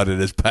have done in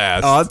his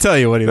past? Oh, I'll tell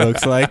you what he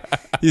looks like.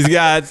 He's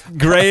got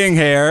graying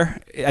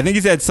hair. I think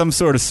he's had some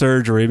sort of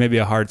surgery, maybe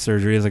a heart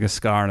surgery. He has like a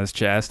scar on his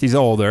chest. He's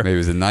older. Maybe it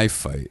was a knife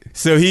fight.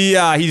 So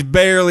he's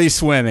barely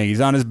swimming.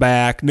 He's on his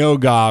back, no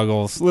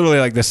goggles. Literally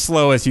like the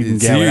slowest you can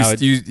So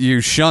get.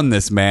 you shun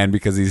this man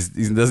because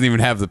he doesn't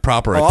even have the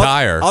proper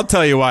attire. I'll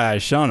tell you why I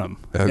shun him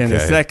in a Okay.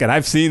 second.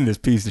 I've seen this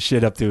piece of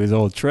shit up to his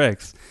old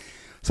tricks.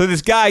 So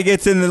this guy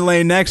gets in the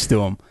lane next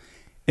to him,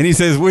 and he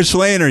says, "Which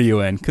lane are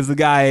you in?" Because the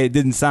guy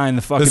didn't sign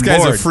the fucking This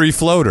guy's board. a free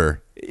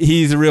floater.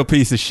 He's a real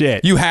piece of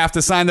shit. You have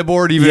to sign the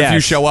board even if you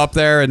Yes. show up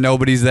there and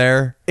nobody's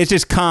there. It's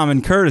just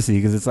common courtesy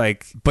because it's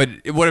like. But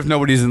what if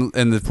nobody's in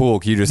the pool?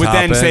 Can you just But hop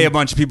then in? say a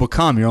bunch of people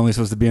come. You're only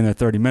supposed to be in there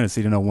 30 minutes. So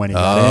you don't know when he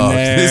got in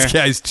there. This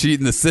guy's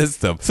cheating the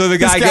system. So the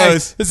guy This guy-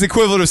 goes- It's the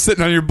equivalent of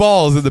sitting on your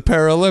balls in the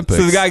Paralympics.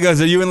 So the guy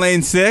goes, "Are you in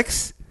lane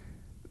 6?"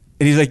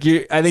 And he's like,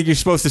 "I think you're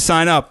supposed to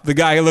sign up." The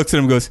guy looks at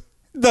him and goes,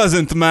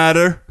 "Doesn't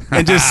matter,"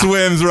 and just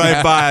swims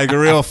right by like a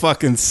real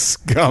fucking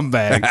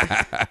scumbag.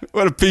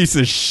 What a piece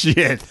of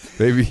shit.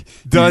 Maybe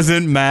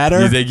Doesn't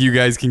matter. You think you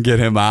guys can get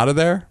him out of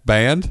there?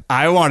 Banned?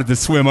 I wanted to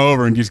swim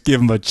over and just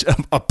give him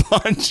a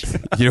punch.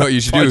 You know what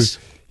you should Punch. do?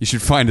 You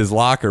should find his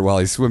locker while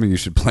he's swimming. You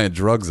should plant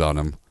drugs on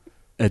him.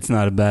 It's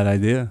not a bad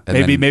idea. And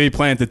Maybe then-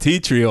 plant the tea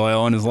tree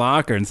oil in his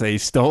locker and say he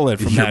stole it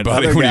from Your that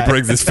buddy other when guy. he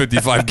brings his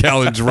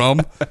 55-gallon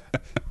drum.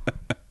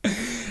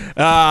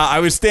 I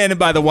was standing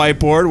by the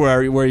whiteboard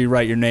where you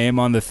write your name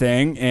on the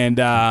thing, and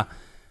Do I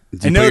you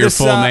put your noticed,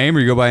 full name or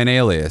you go by an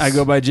alias? I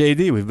go by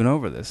JD. We've been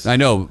over this. I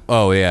know.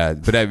 Oh, yeah.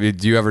 But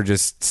do you ever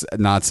just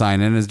not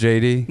sign in as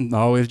JD?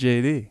 Always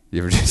JD. You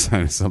ever just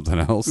sign as something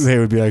else? They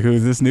would be like,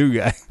 "Who's this new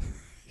guy?"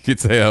 You could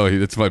say, oh,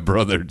 that's my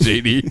brother,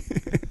 JD.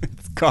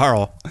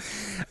 Carl.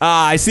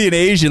 I see an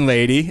Asian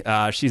lady.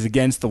 She's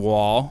against the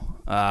wall.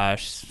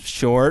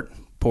 Short,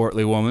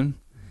 portly woman,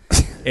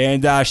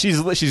 and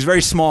she's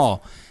very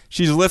small.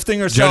 She's lifting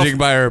herself. Judging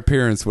by her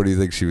appearance, what do you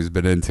think she was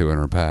been into in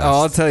her past? Oh,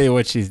 I'll tell you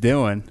what she's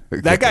doing.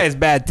 Okay. That guy has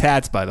bad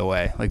tats, by the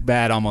way. Like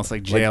bad, almost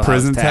like jailhouse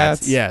prison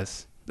tats?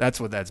 Yes, that's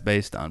what that's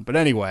based on. But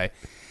anyway,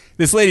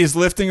 this lady is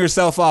lifting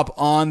herself up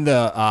on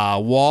the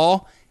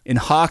wall in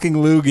hawking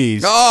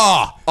loogies.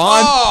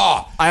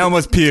 I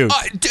almost puked.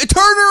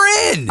 Turn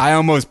her in. I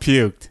almost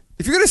puked.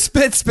 If you're going to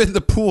spit in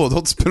the pool.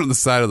 Don't spit on the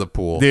side of the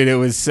pool. Dude, it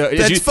was so...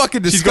 That's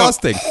fucking she's going,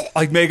 disgusting.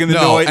 like making the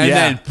No, noise. and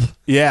yeah. then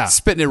yeah.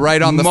 Spitting it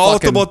right on the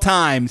multiple fucking...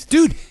 times.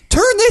 Dude,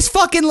 turn this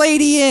fucking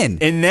lady in.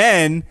 And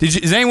then...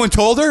 Has anyone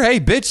told her, hey,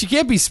 bitch, you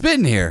can't be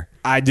spitting here?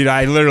 I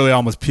literally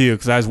almost puked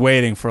because I was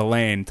waiting for a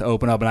lane to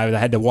open up, and I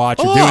had to watch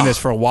her doing this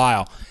for a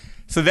while.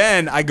 So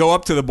then I go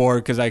up to the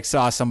board because I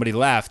saw somebody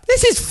left.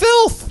 This is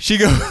filth. She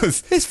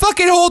goes... This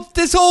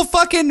whole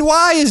fucking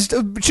Y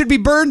should be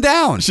burned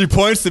down. She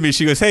points to me.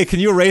 She goes, "Hey, can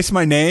you erase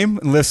my name?"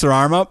 And lifts her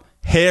arm up.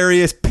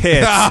 Hairiest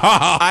pits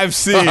I've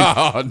seen.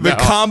 Oh, The no.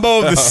 combo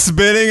of the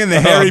spitting and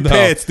the hairy no.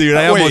 pits, dude.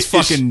 I Wait, almost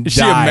fucking is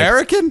she died.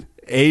 American?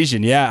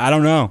 Asian, yeah. I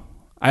don't know.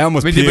 I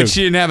almost puked. But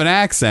she didn't have an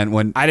accent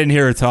when I didn't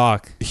hear her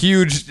talk.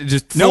 huge,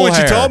 just No, full when she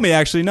hair. told me,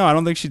 actually, no, I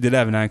don't think she did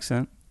have an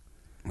accent.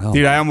 Oh,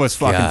 Dude, I almost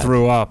fucking God.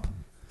 through up.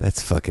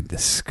 That's fucking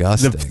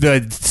disgusting.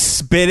 The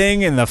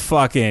spitting and the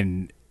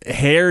fucking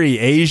hairy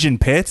Asian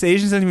pits.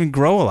 Asians don't even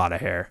grow a lot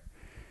of hair.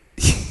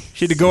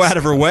 She had to go out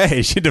of her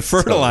way. She had to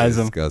fertilize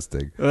them.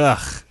 Disgusting.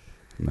 Ugh.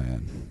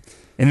 Man.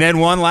 And then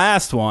one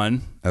last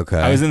one. Okay.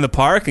 I was in the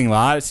parking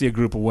lot. I see a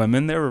group of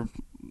women. They were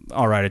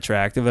all right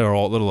attractive. They were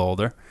a little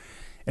older.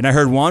 And I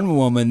heard one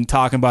woman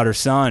talking about her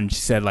son. She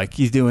said, like,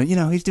 he's doing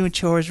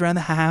chores around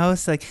the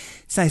house. Like,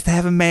 it's nice to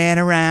have a man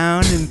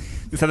around. And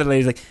this other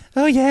lady's like,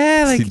 "Oh,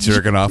 yeah. Like, Is he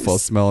jerking off while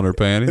smelling her and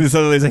panties? this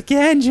other lady's like,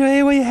 "Yeah, enjoy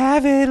it while you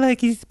have it.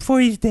 Like, before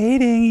he's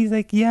dating. He's,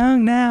 like,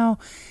 young now."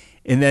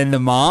 And then the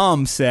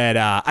mom said,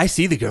 "I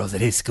see the girls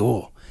at his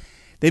school.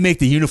 They make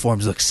the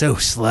uniforms look so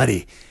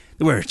slutty.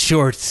 They wear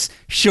short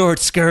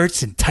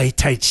skirts and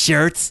tight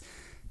shirts."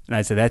 And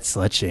I said, "That's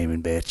slut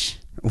shaming, bitch."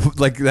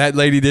 Like that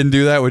lady didn't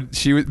do that when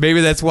she was.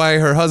 Maybe that's why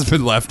her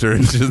husband left her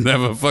and she doesn't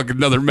have a fucking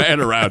another man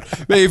around.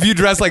 Maybe if you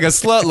dress like a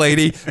slut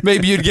lady,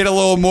 maybe you'd get a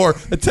little more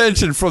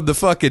attention from the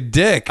fucking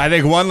dick. I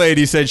think one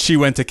lady said she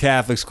went to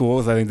Catholic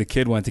schools. I think the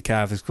kid went to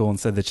Catholic school and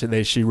said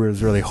that she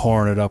was really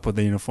whoring it up with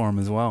the uniform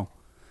as well.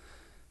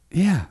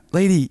 Yeah,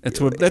 lady.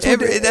 That's what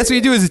you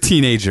do as a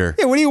teenager.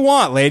 Yeah, what do you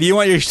want, lady? You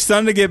want your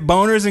son to get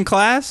boners in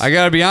class? I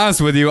gotta be honest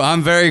with you.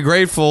 I'm very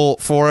grateful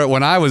for it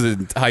when I was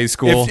in high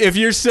school. If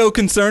you're so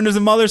concerned as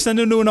a mother, send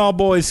him to an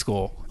all-boys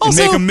school and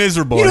make him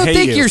miserable. You and don't hate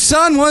think you. your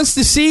son wants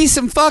to see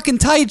some fucking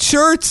tight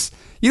shirts?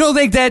 You don't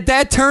think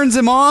that turns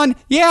him on?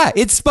 Yeah,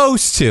 it's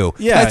supposed to.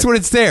 Yeah, that's what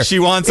it's there. She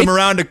wants him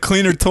around to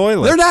clean her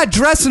toilet. They're not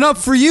dressing up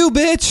for you,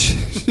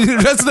 bitch. They're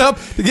dressing up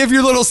to give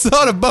your little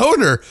son a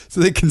boner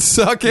so they can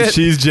suck it.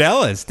 She's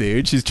jealous,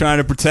 dude. She's trying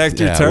to protect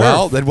your Yeah, turf.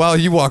 well, then while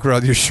you walk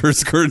around your shirt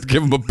skirt and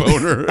give him a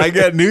boner. I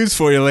got news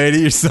for you,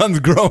 lady. Your son's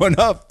growing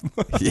up.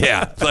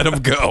 Yeah, let him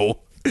go.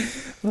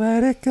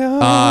 Let it go.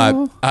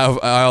 I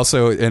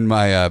also, in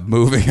my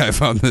moving, I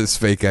found this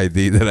fake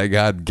ID that I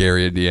got,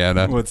 Gary,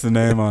 Indiana. What's the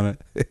name on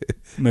it?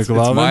 It's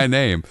McLovin? my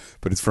name,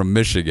 but it's from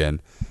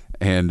Michigan.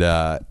 And,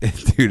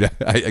 dude,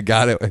 I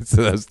got it.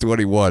 So I was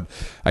 21.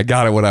 I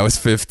got it when I was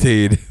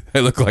 15. I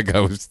look like I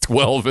was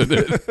 12 in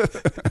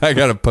it. I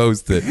got to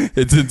post it.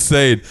 It's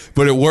insane.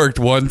 But it worked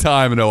one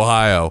time in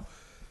Ohio.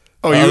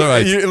 Oh, you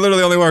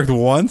literally only worked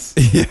once?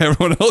 Yeah,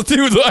 everyone else,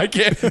 dude, I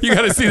can't. You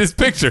got to see this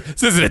picture.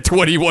 This isn't a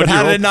 21-year-old.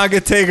 How did it not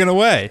get taken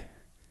away?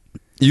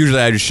 Usually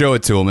I just show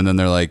it to them, and then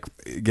they're like,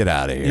 get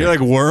out of here. You're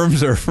like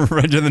Worms or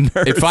Revenge of the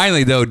Nerds. It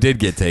finally, though, did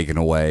get taken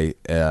away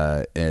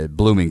at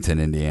Bloomington,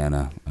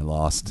 Indiana. I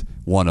lost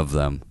one of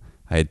them.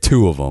 I had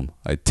two of them.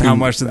 How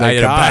much did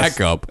they cost? I had cost? a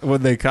backup.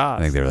 What'd they cost?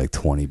 I think they were like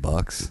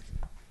 $20.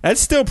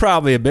 That's still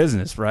probably a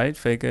business, right?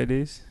 Fake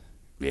IDs?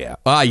 Yeah.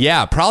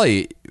 Yeah,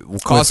 probably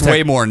costs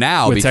way more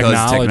now with because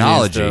technology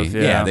technology. and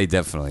stuff, yeah. They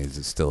definitely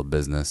is still a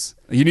business.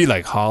 You need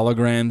like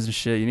holograms and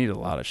shit. You need a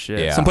lot of shit.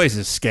 Yeah. Some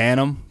places scan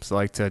them, so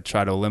like to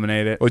try to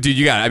eliminate it. Well, dude,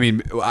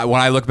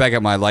 when I look back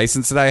at my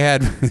license that I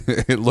had,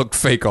 it looked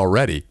fake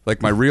already.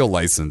 Like my real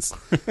license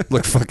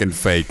looked fucking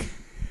fake.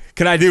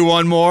 Can I do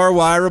one more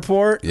Y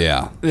report?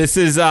 Yeah. This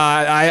is,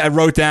 I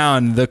wrote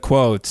down the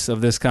quotes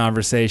of this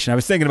conversation. I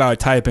was thinking about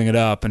typing it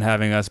up and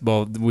having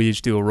we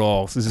each do a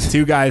roll. So this is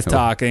two guys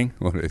talking.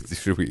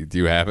 Do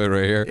you have it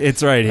right here?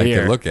 It's right here.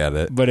 I can look at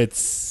it. But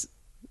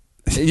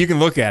you can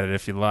look at it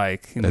if you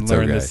like and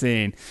learn the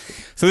scene.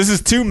 So this is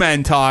two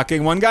men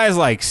talking. One guy's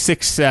like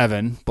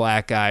 6'7",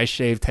 black guy,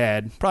 shaved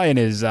head, probably in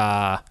his,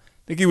 I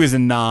think he was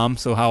in Nam.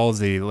 So how old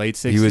is he? Late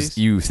 60s?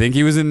 You think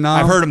he was in Nam?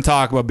 I've heard him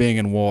talk about being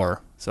in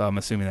war. So I'm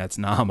assuming that's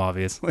Nam,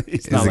 obviously.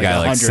 He's Is the guy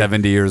like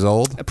 70 years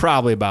old?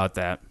 Probably about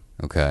that.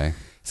 Okay.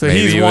 So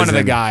he's one of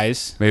the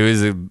guys. Maybe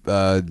he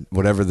was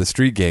whatever the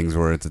street gangs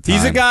were at the time.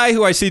 He's a guy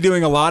who I see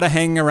doing a lot of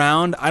hanging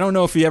around. I don't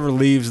know if he ever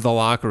leaves the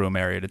locker room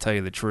area, to tell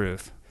you the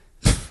truth.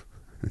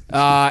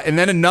 And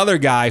then another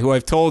guy who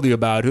I've told you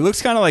about who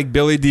looks kind of like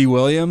Billy D.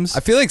 Williams.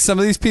 I feel like some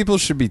of these people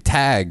should be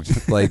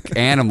tagged like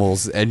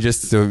animals and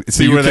just so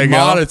you where they can go?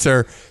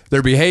 monitor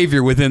their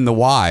behavior within the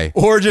Y.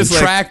 Or just and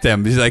track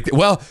them. He's like,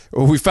 well,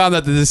 we found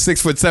out that this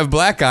 6'7"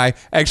 black guy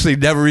actually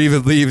never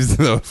even leaves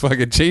the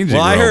fucking changing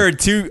room. I heard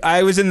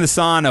I was in the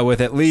sauna with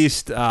at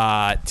least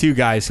two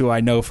guys who I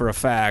know for a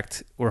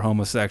fact were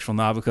homosexual,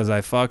 not because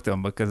I fucked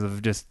them, because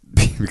of just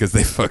because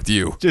they fucked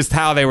you. Just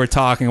how they were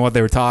talking, what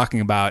they were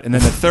talking about. And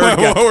then the third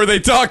guy, what were they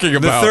talking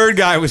about? The third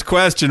guy was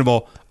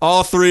questionable.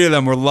 All three of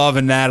them were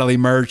loving Natalie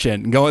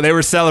Merchant. They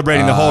were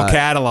celebrating the whole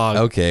catalog.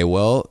 Okay,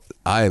 well,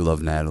 I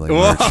love Natalie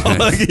Merchant. Whoa,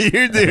 look at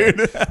you,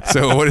 dude.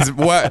 So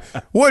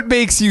what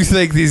makes you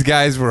think these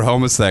guys were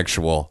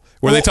homosexual?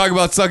 Were they talking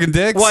about sucking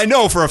dicks? Well, I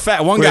know for a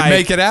fact. One Would guy it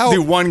make it out?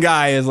 Dude, one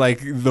guy is like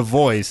the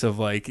voice of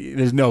like.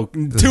 There's no.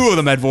 Two of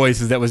them had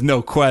voices that was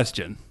no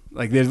question.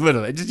 Like there's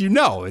literally just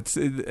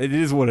it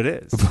is what it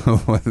is.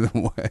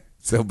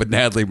 So, but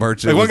Natalie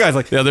Merchant. Like one guy's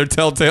like, the other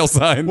telltale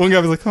sign. One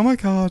guy was like, "Oh my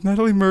god,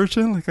 Natalie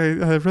Merchant! Like I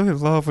really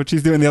love what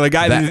she's doing." The other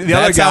guy, that's the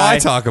other guy, how I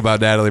talk about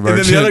Natalie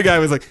Merchant. And then the other guy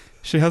was like,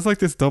 "She has like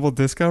this double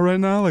disc out right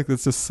now. Like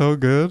it's just so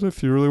good.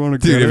 If you really want to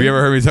get Dude, have it." you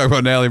ever heard me talk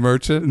about Natalie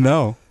Merchant?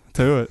 No,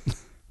 do it.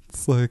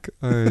 It's like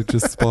I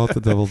just bought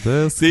the double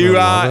disc.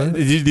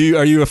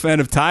 Are you a fan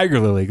of Tiger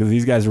Lily? Because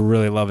these guys are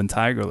really loving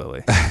Tiger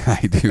Lily.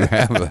 I do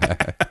have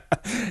that.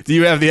 Do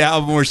you have the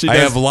album where she does? I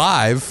have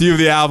Live. Do you have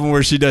the album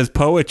where she does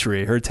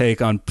poetry? Her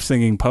take on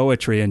singing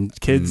poetry and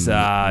kids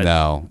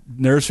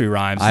nursery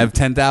rhymes. I have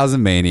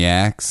 10,000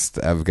 Maniacs.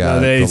 I've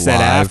got. They said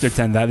Live. after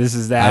 10,000. This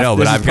is that. I know,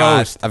 but I've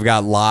post.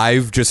 got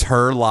Live, just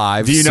her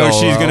live. Do you know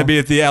solo. she's going to be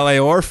at the LA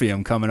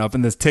Orpheum coming up,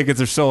 and the tickets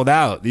are sold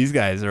out? These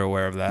guys are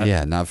aware of that.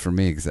 Yeah, not for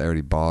me because I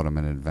already bought them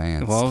in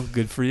advance. Well,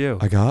 good for you.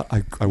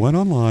 I went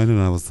online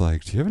and I was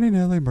like, "Do you have any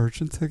Natalie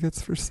Merchant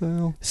tickets for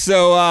sale?"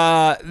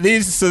 So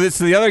this is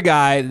the other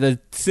guy, the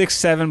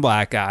 6'7"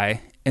 black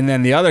guy, and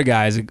then the other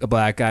guy is a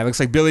black guy. Looks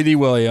like Billy D.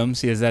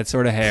 Williams. He has that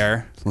sort of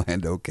hair.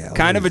 Lando Calrissian.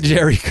 Kind of a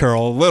Jerry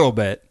curl, a little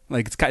bit.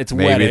 Like it's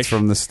Maybe wettish. it's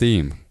from the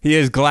steam. He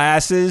has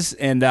glasses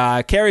and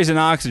carries an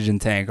oxygen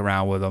tank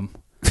around with him.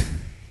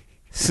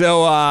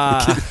 So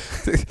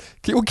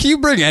can you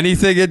bring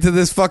anything into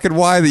this fucking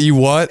Y that you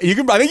want? I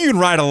think you can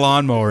ride a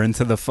lawnmower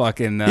into the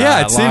fucking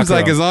yeah, it seems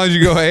like room. as long as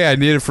you go, hey, I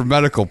need it for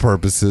medical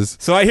purposes.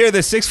 So I hear the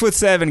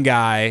 6'7"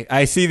 guy.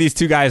 I see these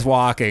two guys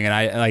walking, and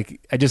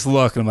I just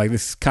look, and I'm like,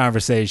 this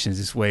conversation is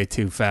just way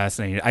too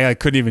fascinating. I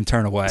couldn't even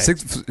turn away.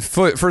 6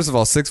 foot. First of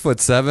all,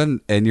 6'7",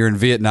 and you're in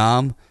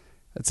Vietnam.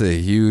 That's a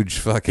huge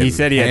fucking He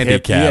said he had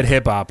handicap.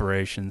 hip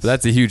operations.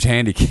 That's a huge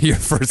handicap. You're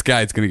the first guy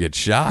that's going to get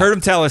shot. Heard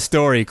him tell a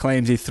story. He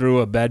claims he threw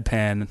a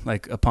bedpan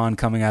like upon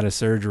coming out of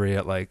surgery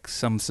at like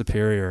some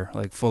superior,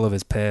 like full of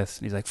his piss.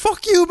 And he's like,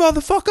 "Fuck you,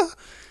 motherfucker,"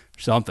 or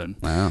something.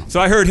 Wow. So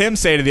I heard him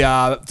say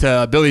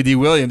to Billy D.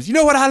 Williams, "You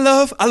know what I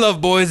love? I love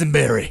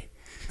boysenberry."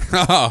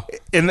 Oh.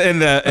 And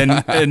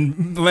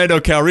Lando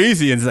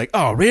Calrissian's like,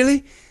 "Oh, really?"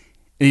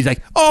 And he's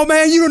like, "Oh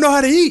man, you don't know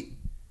how to eat.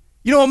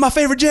 You know what my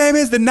favorite jam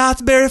is? The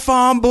Knott's Berry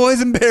Farm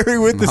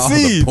boysenberry with the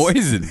seeds." The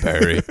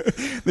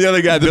boysenberry. The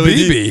other guy, The Billy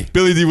BB.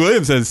 Billy D.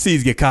 Williams, says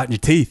seeds get caught in your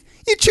teeth.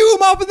 You chew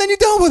them up and then you're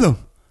done with them.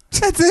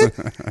 That's it.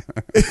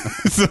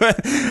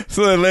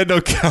 so then Lando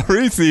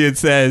Calrissian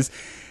says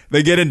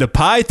they get into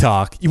pie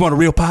talk. You want a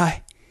real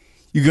pie?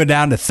 You go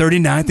down to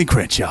 39th and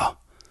Crenshaw.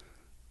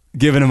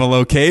 Giving him a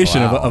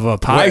location of a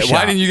pie shop.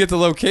 Why didn't you get the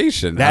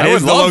location? That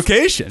is the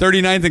location.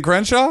 39th and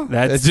Crenshaw?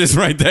 That's just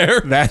right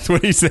there. That's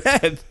what he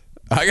said.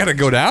 I got to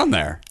go down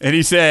there. And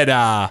he said,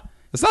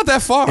 it's not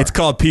that far. it's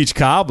called peach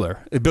cobbler.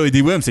 And Billy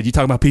D. Williams said, "You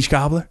talking about peach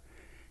cobbler?"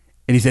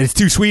 And he said, "It's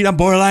too sweet. I'm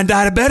borderline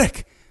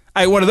diabetic.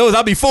 I ate one of those.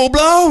 I'll be full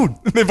blown."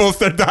 And they both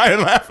started dying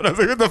laughing. I was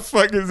like, what the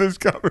fuck is this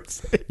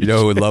conversation? You know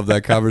who would love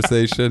that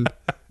conversation?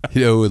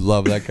 You know who would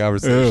love that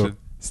conversation? Who?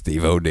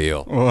 Steve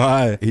O'Neill.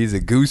 Why? He's a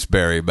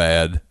gooseberry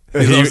man.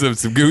 He loves him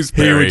some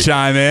gooseberry. He would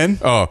chime in.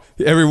 Oh,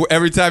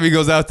 every time he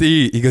goes out to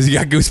eat, he goes, "You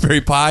got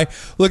gooseberry pie?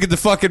 Look at the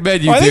fucking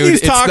menu, I think dude. he's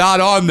It's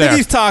not on I there." think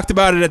he's talked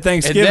about it at And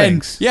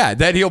Thanksgiving.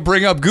 then he'll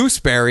bring up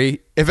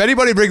gooseberry. If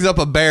anybody brings up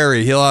a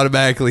berry, he'll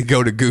automatically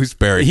go to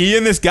gooseberry. He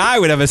and this guy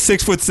would have a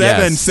 6'7",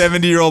 Yes.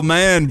 70-year-old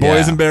man,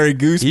 boysenberry,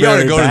 gooseberry You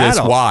gotta go to this.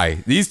 battle. Why?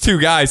 These two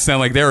guys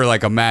sound like they were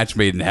like a match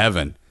made in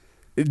heaven.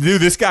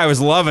 Dude, this guy was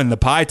loving the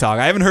pie talk.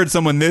 I haven't heard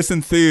someone this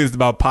enthused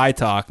about pie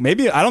talk.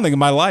 Maybe, I don't think in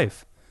my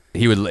life.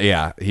 He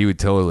would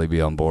totally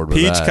be on board with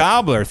Peach that.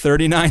 cobbler,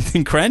 39th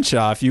and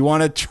Crenshaw. If you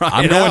want to try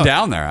I'm it going out.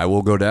 down there. I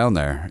will go down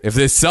there. If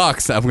this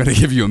sucks, I'm going to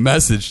give you a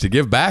message to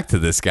give back to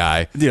this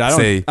guy. Dude,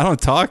 I don't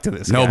talk to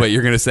this guy. No, but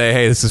you're going to say,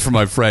 "Hey, this is for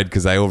my friend,"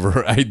 because I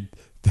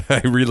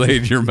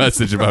relayed your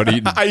message about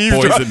eating I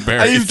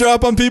boysenberries.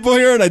 eavesdrop on people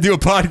here, and I do a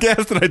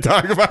podcast, and I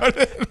talk about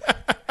it.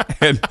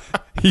 And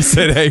he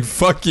said, "Hey,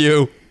 fuck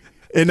you."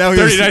 And now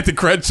 39th and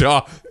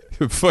Crenshaw.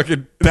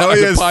 Fucking Now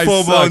he has pie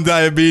full-blown sucks.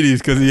 diabetes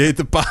because he ate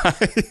the pie.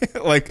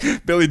 Like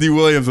Billy D.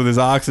 Williams with his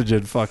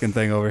oxygen fucking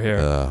thing over here.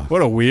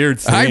 What a weird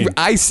scene.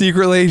 I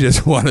secretly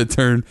just want to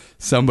turn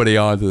somebody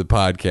on to the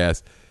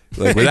podcast,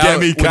 like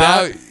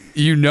without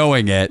you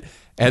knowing it,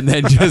 and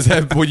then just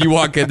have, when you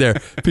walk in there,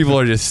 people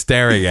are just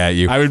staring at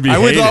you. I would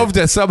would love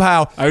to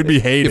somehow. I would be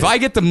hated. If I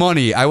get the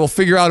money, I will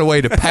figure out a way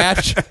to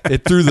patch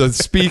it through the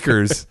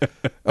speakers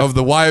of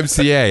the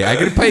YMCA. I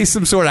can pay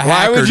some sort of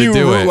hacker to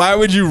do it. Why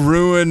would you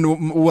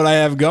ruin what I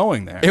have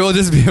going there? It will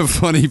just be a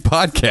funny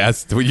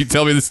podcast when you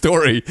tell me the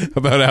story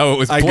about how it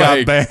was I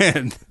playing. got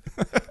banned.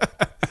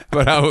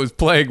 About how it was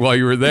playing while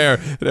you were there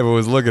and everyone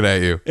was looking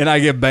at you. And I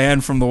get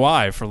banned from the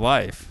Y for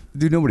life.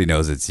 Dude, nobody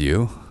knows it's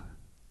you.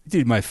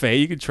 Dude, my face,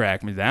 you could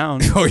track me down.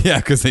 Oh, yeah,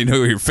 because they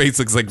know what your face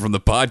looks like from the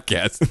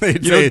podcast.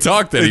 They'd You say- don't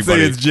talk to they'd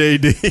say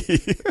anybody. it's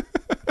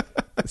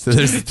JD. So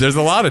there's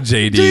a lot of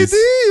JDs. JD,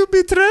 you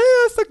betray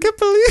us. I can't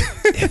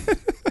believe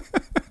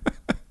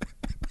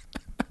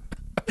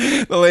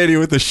it. The lady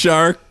with the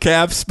shark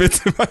cap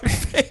spits in my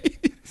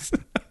face.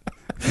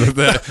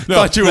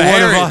 Thought you were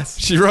one of us.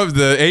 She rubs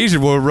the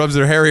Asian woman rubs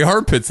her hairy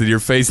armpits in your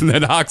face and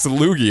then hawks a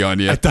loogie on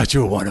you. I thought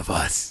you were one of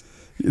us.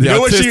 The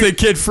know what autistic she-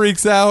 kid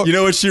freaks out. You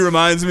know what she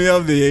reminds me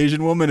of? The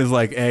Asian woman is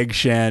like Egg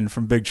Shen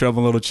from Big Trouble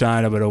in Little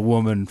China, but a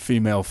woman,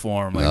 female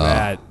form, like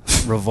that.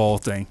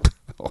 Revolting.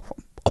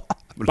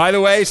 By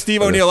the way,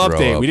 Steve I'm gonna O'Neill throw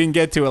update. up. We didn't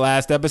get to it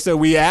last episode.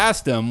 We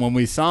asked him when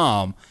we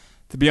saw him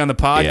to be on the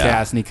podcast, Yeah.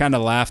 and he kind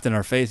of laughed in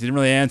our face. He didn't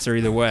really answer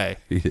either way.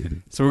 He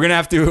didn't. So we're going to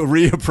have to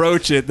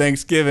reapproach it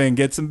Thanksgiving,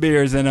 get some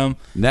beers in them.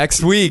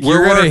 Next week, We're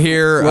you're going to work-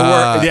 hear.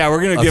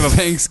 we're gonna give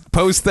a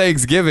post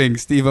Thanksgiving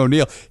Steve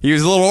O'Neill. He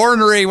was a little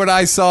ornery when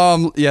I saw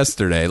him last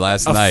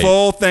a night.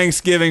 full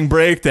Thanksgiving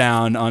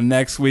breakdown on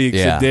next week's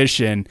Yeah.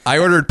 edition. I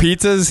ordered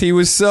pizzas. He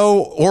was so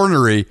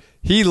ornery.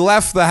 He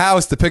left the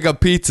house to pick up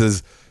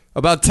pizzas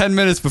about 10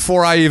 minutes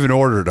before I even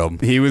ordered them.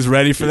 He was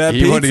ready for that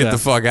He pizza. wanted to get the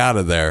fuck out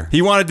of there.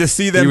 He wanted to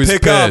see them He was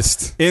pick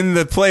pissed. up in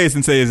the place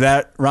and say, "Is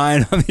that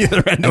Ryan on the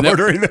other end And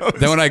ordering those?"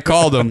 Then when I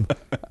called him,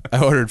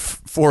 I ordered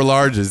 4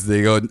 larges.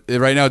 They go,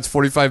 right now it's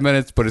 45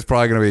 minutes, but it's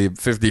probably going to be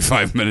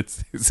 55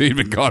 minutes. So he'd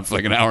been gone for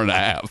like an hour and a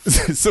half.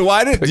 So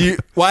why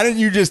didn't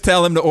you just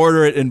tell him to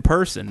order it in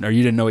person, or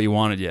you didn't know what you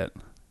wanted yet?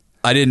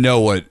 We didn't know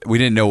what we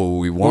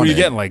wanted. What were you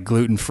getting, like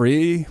gluten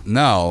free?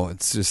 No,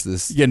 it's just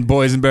this. You getting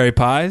boysenberry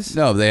pies?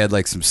 No, they had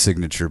like some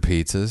signature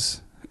pizzas.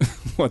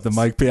 What, the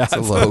Mike Piazza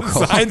It's a local.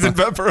 signs and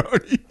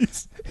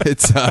pepperonis?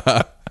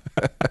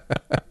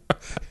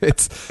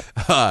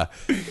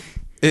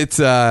 It's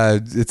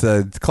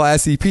a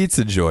classy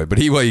pizza joint. But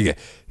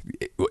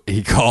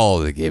he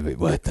called and gave me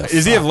what the.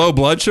 Does he have fuck? low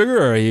blood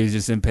sugar, or he was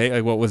just impatient?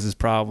 Like, what was his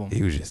problem?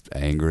 He was just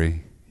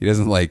angry. He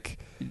doesn't like.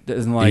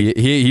 Doesn't like.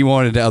 He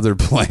wanted other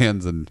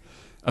plans, and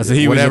Oh, so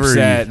he was whatever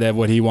upset that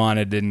what he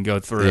wanted didn't go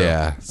through.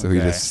 Yeah, so he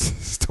Okay.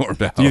 just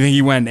stormed out. Do you think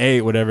he went and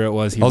ate whatever it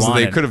was he also,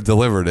 wanted? they could have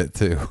delivered it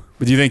too.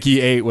 But do you think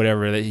he ate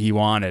whatever that he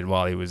wanted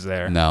while he was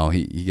there? No,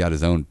 he got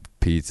his own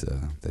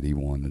pizza that he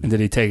wanted. And did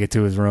he take it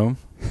to his room?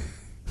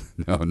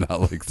 No, not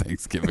like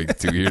Thanksgiving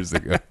 2 years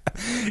ago.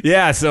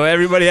 Yeah, so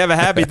everybody have a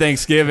happy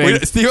Thanksgiving.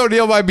 Steve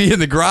O'Neill might be in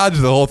the garage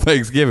the whole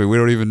Thanksgiving. We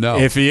don't even know.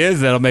 If he is,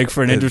 that'll make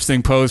for an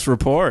interesting post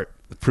report.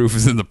 The proof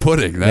is in the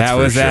pudding. That's That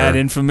for was sure. that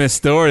infamous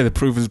story. The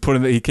proof is put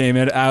in that he came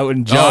out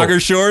in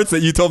jogger shorts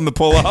that you told him to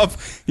pull up.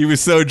 He was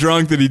so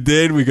drunk that he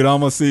did. We could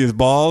almost see his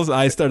balls.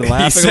 I started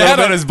laughing. He a sat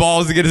little on bit. his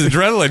balls to get his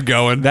adrenaline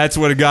going. That's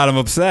what got him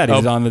upset. He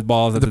was on the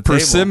balls at the, The table.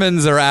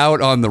 persimmons are out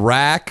on the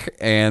rack,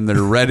 and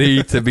they're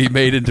ready to be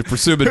made into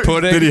persimmon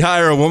pudding. Did he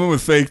hire a woman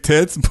with fake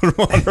tits and put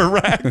them on her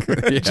rack?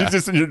 Yeah. She's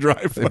just in your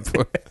driveway.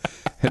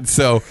 And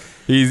so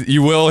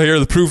you will hear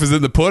the proof is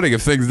in the pudding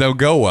if things don't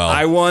go well.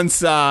 I once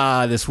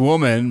saw this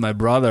woman, my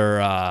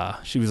brother,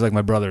 she was like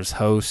my brother's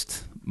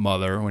host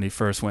mother when he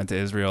first went to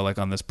Israel, like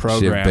on this She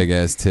program. have big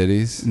ass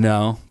titties.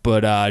 No,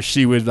 but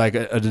she would like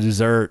a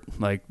dessert,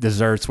 like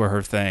desserts were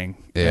her thing.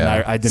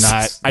 Yeah. And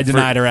I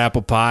denied her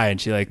apple pie,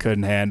 and she like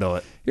couldn't handle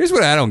it. Here's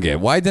what I don't get: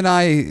 why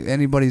deny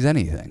anybody's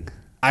anything?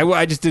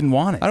 I just didn't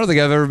want it. I don't think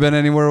I've ever been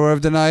anywhere where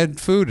I've denied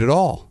food at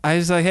all. I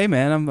was like, hey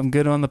man, I'm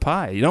good on the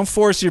pie. You don't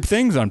force your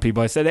things on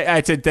people. I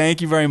said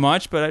thank you very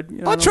much, but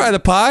I'll try the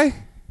pie.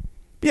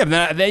 Yeah,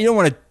 but then you don't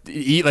want to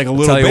eat like a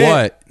little Tell bit. you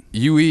what,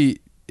 you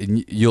eat,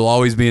 and you'll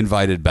always be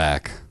invited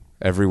back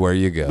everywhere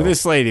you go. But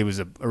this lady was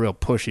a real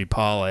pushy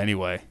Paula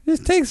anyway.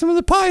 Just take some of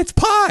the pie. It's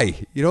pie.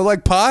 You don't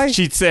like pie?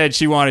 She said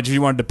she wanted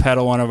to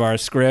peddle one of our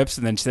scripts,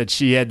 and then she said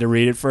she had to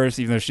read it first,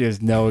 even though she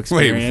has no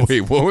experience.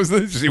 Wait, what was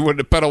this? She wanted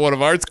to peddle one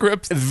of our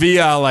scripts?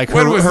 Via like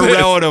When was her this?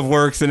 relative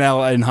works in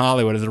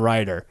Hollywood as a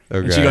writer,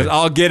 and she Okay. goes,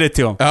 "I'll get it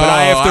to him, but Oh,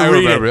 I have to I read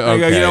remember. it." I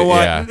go, Okay, you know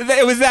what? yeah.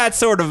 It was that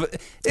sort of.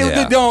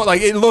 Yeah.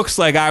 It looks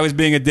like I was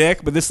being a dick,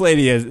 but this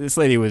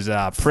lady was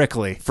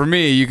prickly. For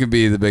me, you could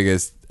be the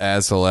biggest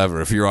asshole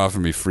ever. If you're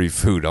offering me free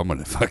food, I'm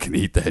gonna fucking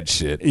eat that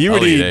shit. You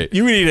would I'll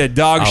eat a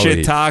dog I'll shit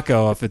eat.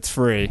 taco if it's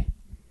free.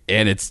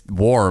 and it's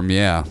warm.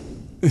 Yeah.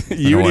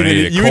 You wanna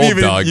eat a cold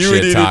dog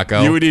shit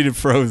taco. You would eat it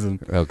frozen.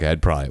 Okay,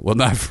 I'd probably. Well,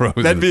 not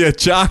frozen. That'd be a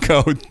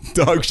Choco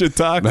dog shit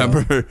taco.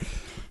 Remember,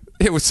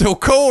 it was so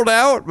cold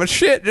out, my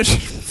shit just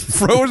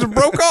froze and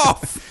broke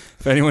off.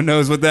 If anyone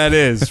knows what that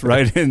is,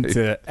 write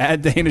into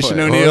 @Danish and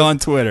Wait, O'Neill what? on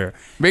Twitter,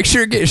 Make sure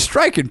you get your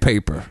striking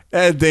paper.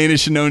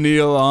 @Danish and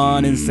O'Neill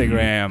on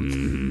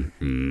Instagram.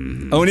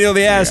 O'Neill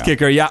the ass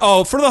kicker. Yeah.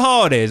 Oh, for the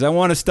holidays, I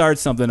want to start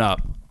something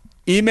up.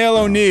 Email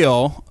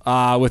O'Neill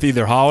with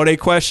either holiday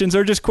questions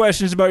or just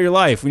questions about your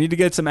life. We need to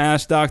get some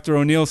Ask Dr.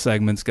 O'Neill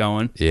segments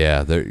going.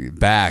 Yeah, they're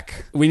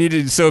back. We need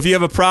to. So if you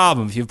have a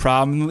problem, if you have a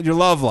problem with your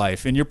love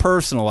life, in your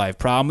personal life,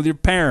 problem with your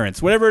parents,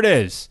 whatever it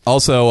is,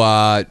 Also,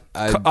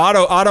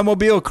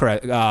 automobile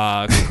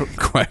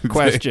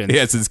questions.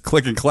 Yes, it's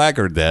Click and Clack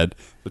are dead.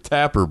 The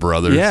Tapper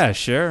brothers. Yeah,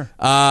 sure.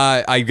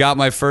 I got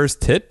my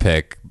first tit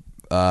pic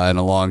in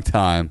a long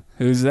time.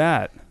 Who's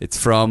that? It's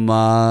from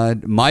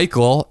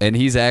Michael, and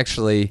he's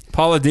actually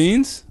Paula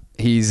Dean's?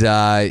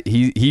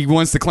 he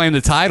wants to claim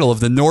the title of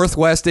the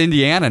Northwest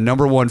Indiana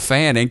 #1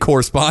 fan and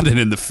correspondent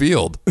in the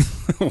field.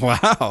 Wow.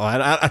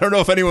 I don't know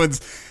if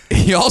anyone's.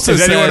 He also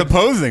Is said anyone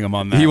opposing him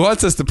on that? he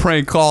wants us to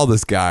prank call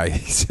this guy.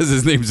 He says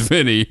his name's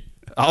Vinny.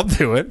 I'll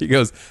do it. He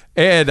goes,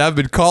 and I've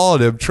been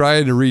calling him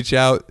trying to reach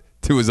out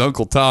to his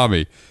Uncle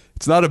Tommy.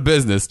 It's not a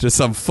business, just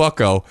some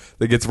fucko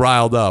that gets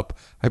riled up.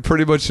 I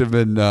pretty much have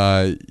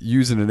been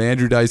using an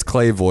Andrew Dice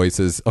Clay voice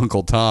as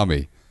Uncle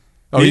Tommy.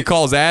 Oh, he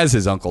calls as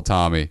his Uncle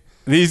Tommy.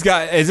 These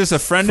guys, is this a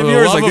friend For of the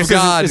yours? love Like of this,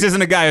 God. this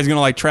isn't a guy who's going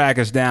to like track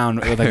us down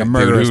with like a Dude,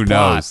 murderous who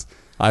plot. knows?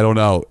 I don't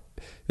know.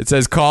 It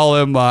says call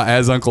him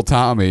as Uncle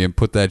Tommy and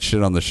put that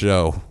shit on the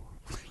show.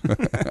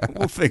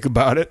 We'll think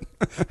about it.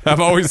 I'm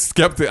always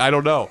skeptic. I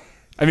don't know.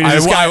 I mean,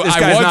 is this guy, this I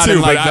guy's want not to,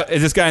 in, like, but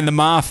is this guy in the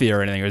mafia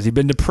or anything? Or has he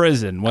been to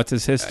prison? What's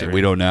his history?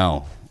 We don't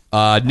know.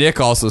 Nick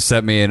also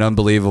sent me an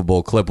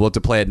unbelievable clip. We'll have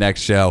to play it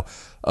next show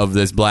of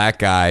this black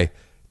guy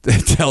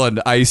telling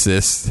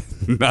ISIS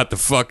not to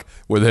fuck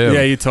with him.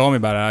 Yeah, you told me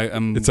about it.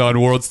 It's on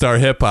World Star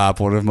Hip Hop,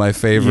 one of my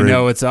favorite. You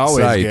know, it's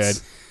always sites.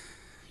 good.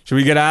 Should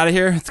we get out of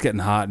here? It's getting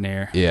hot in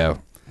here. Yeah,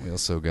 we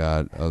also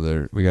got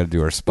we got to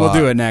do our spot.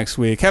 We'll do it next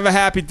week. Have a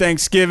happy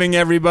Thanksgiving,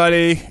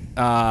 everybody.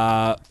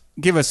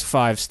 Give us a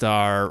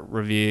 5-star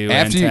review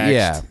and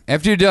text.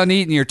 After you're done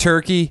eating your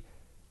turkey,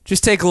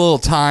 just take a little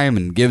time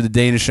and give the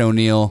Danish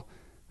O'Neill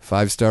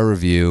 5-star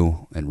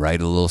review and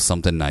write a little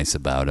something nice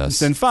about us.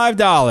 Send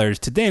 $5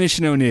 to Danish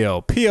and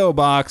O'Neill, P.O.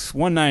 Box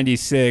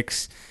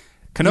 196,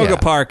 Canoga Yeah.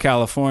 Park,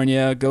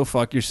 California. Go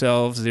fuck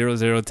yourselves,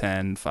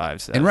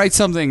 001057. And write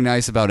something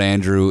nice about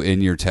Andrew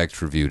in your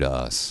text review to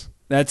us.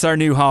 That's our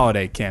new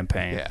holiday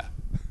campaign. Yeah.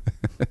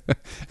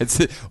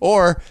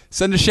 Or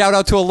send a shout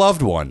out to a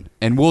loved one,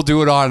 and we'll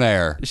do it on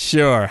air.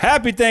 Sure.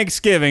 Happy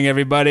Thanksgiving,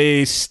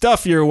 everybody.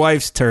 Stuff your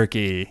wife's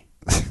turkey.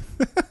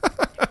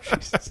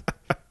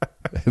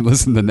 And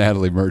listen to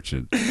Natalie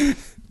Merchant.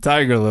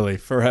 Tiger Lily,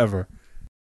 forever.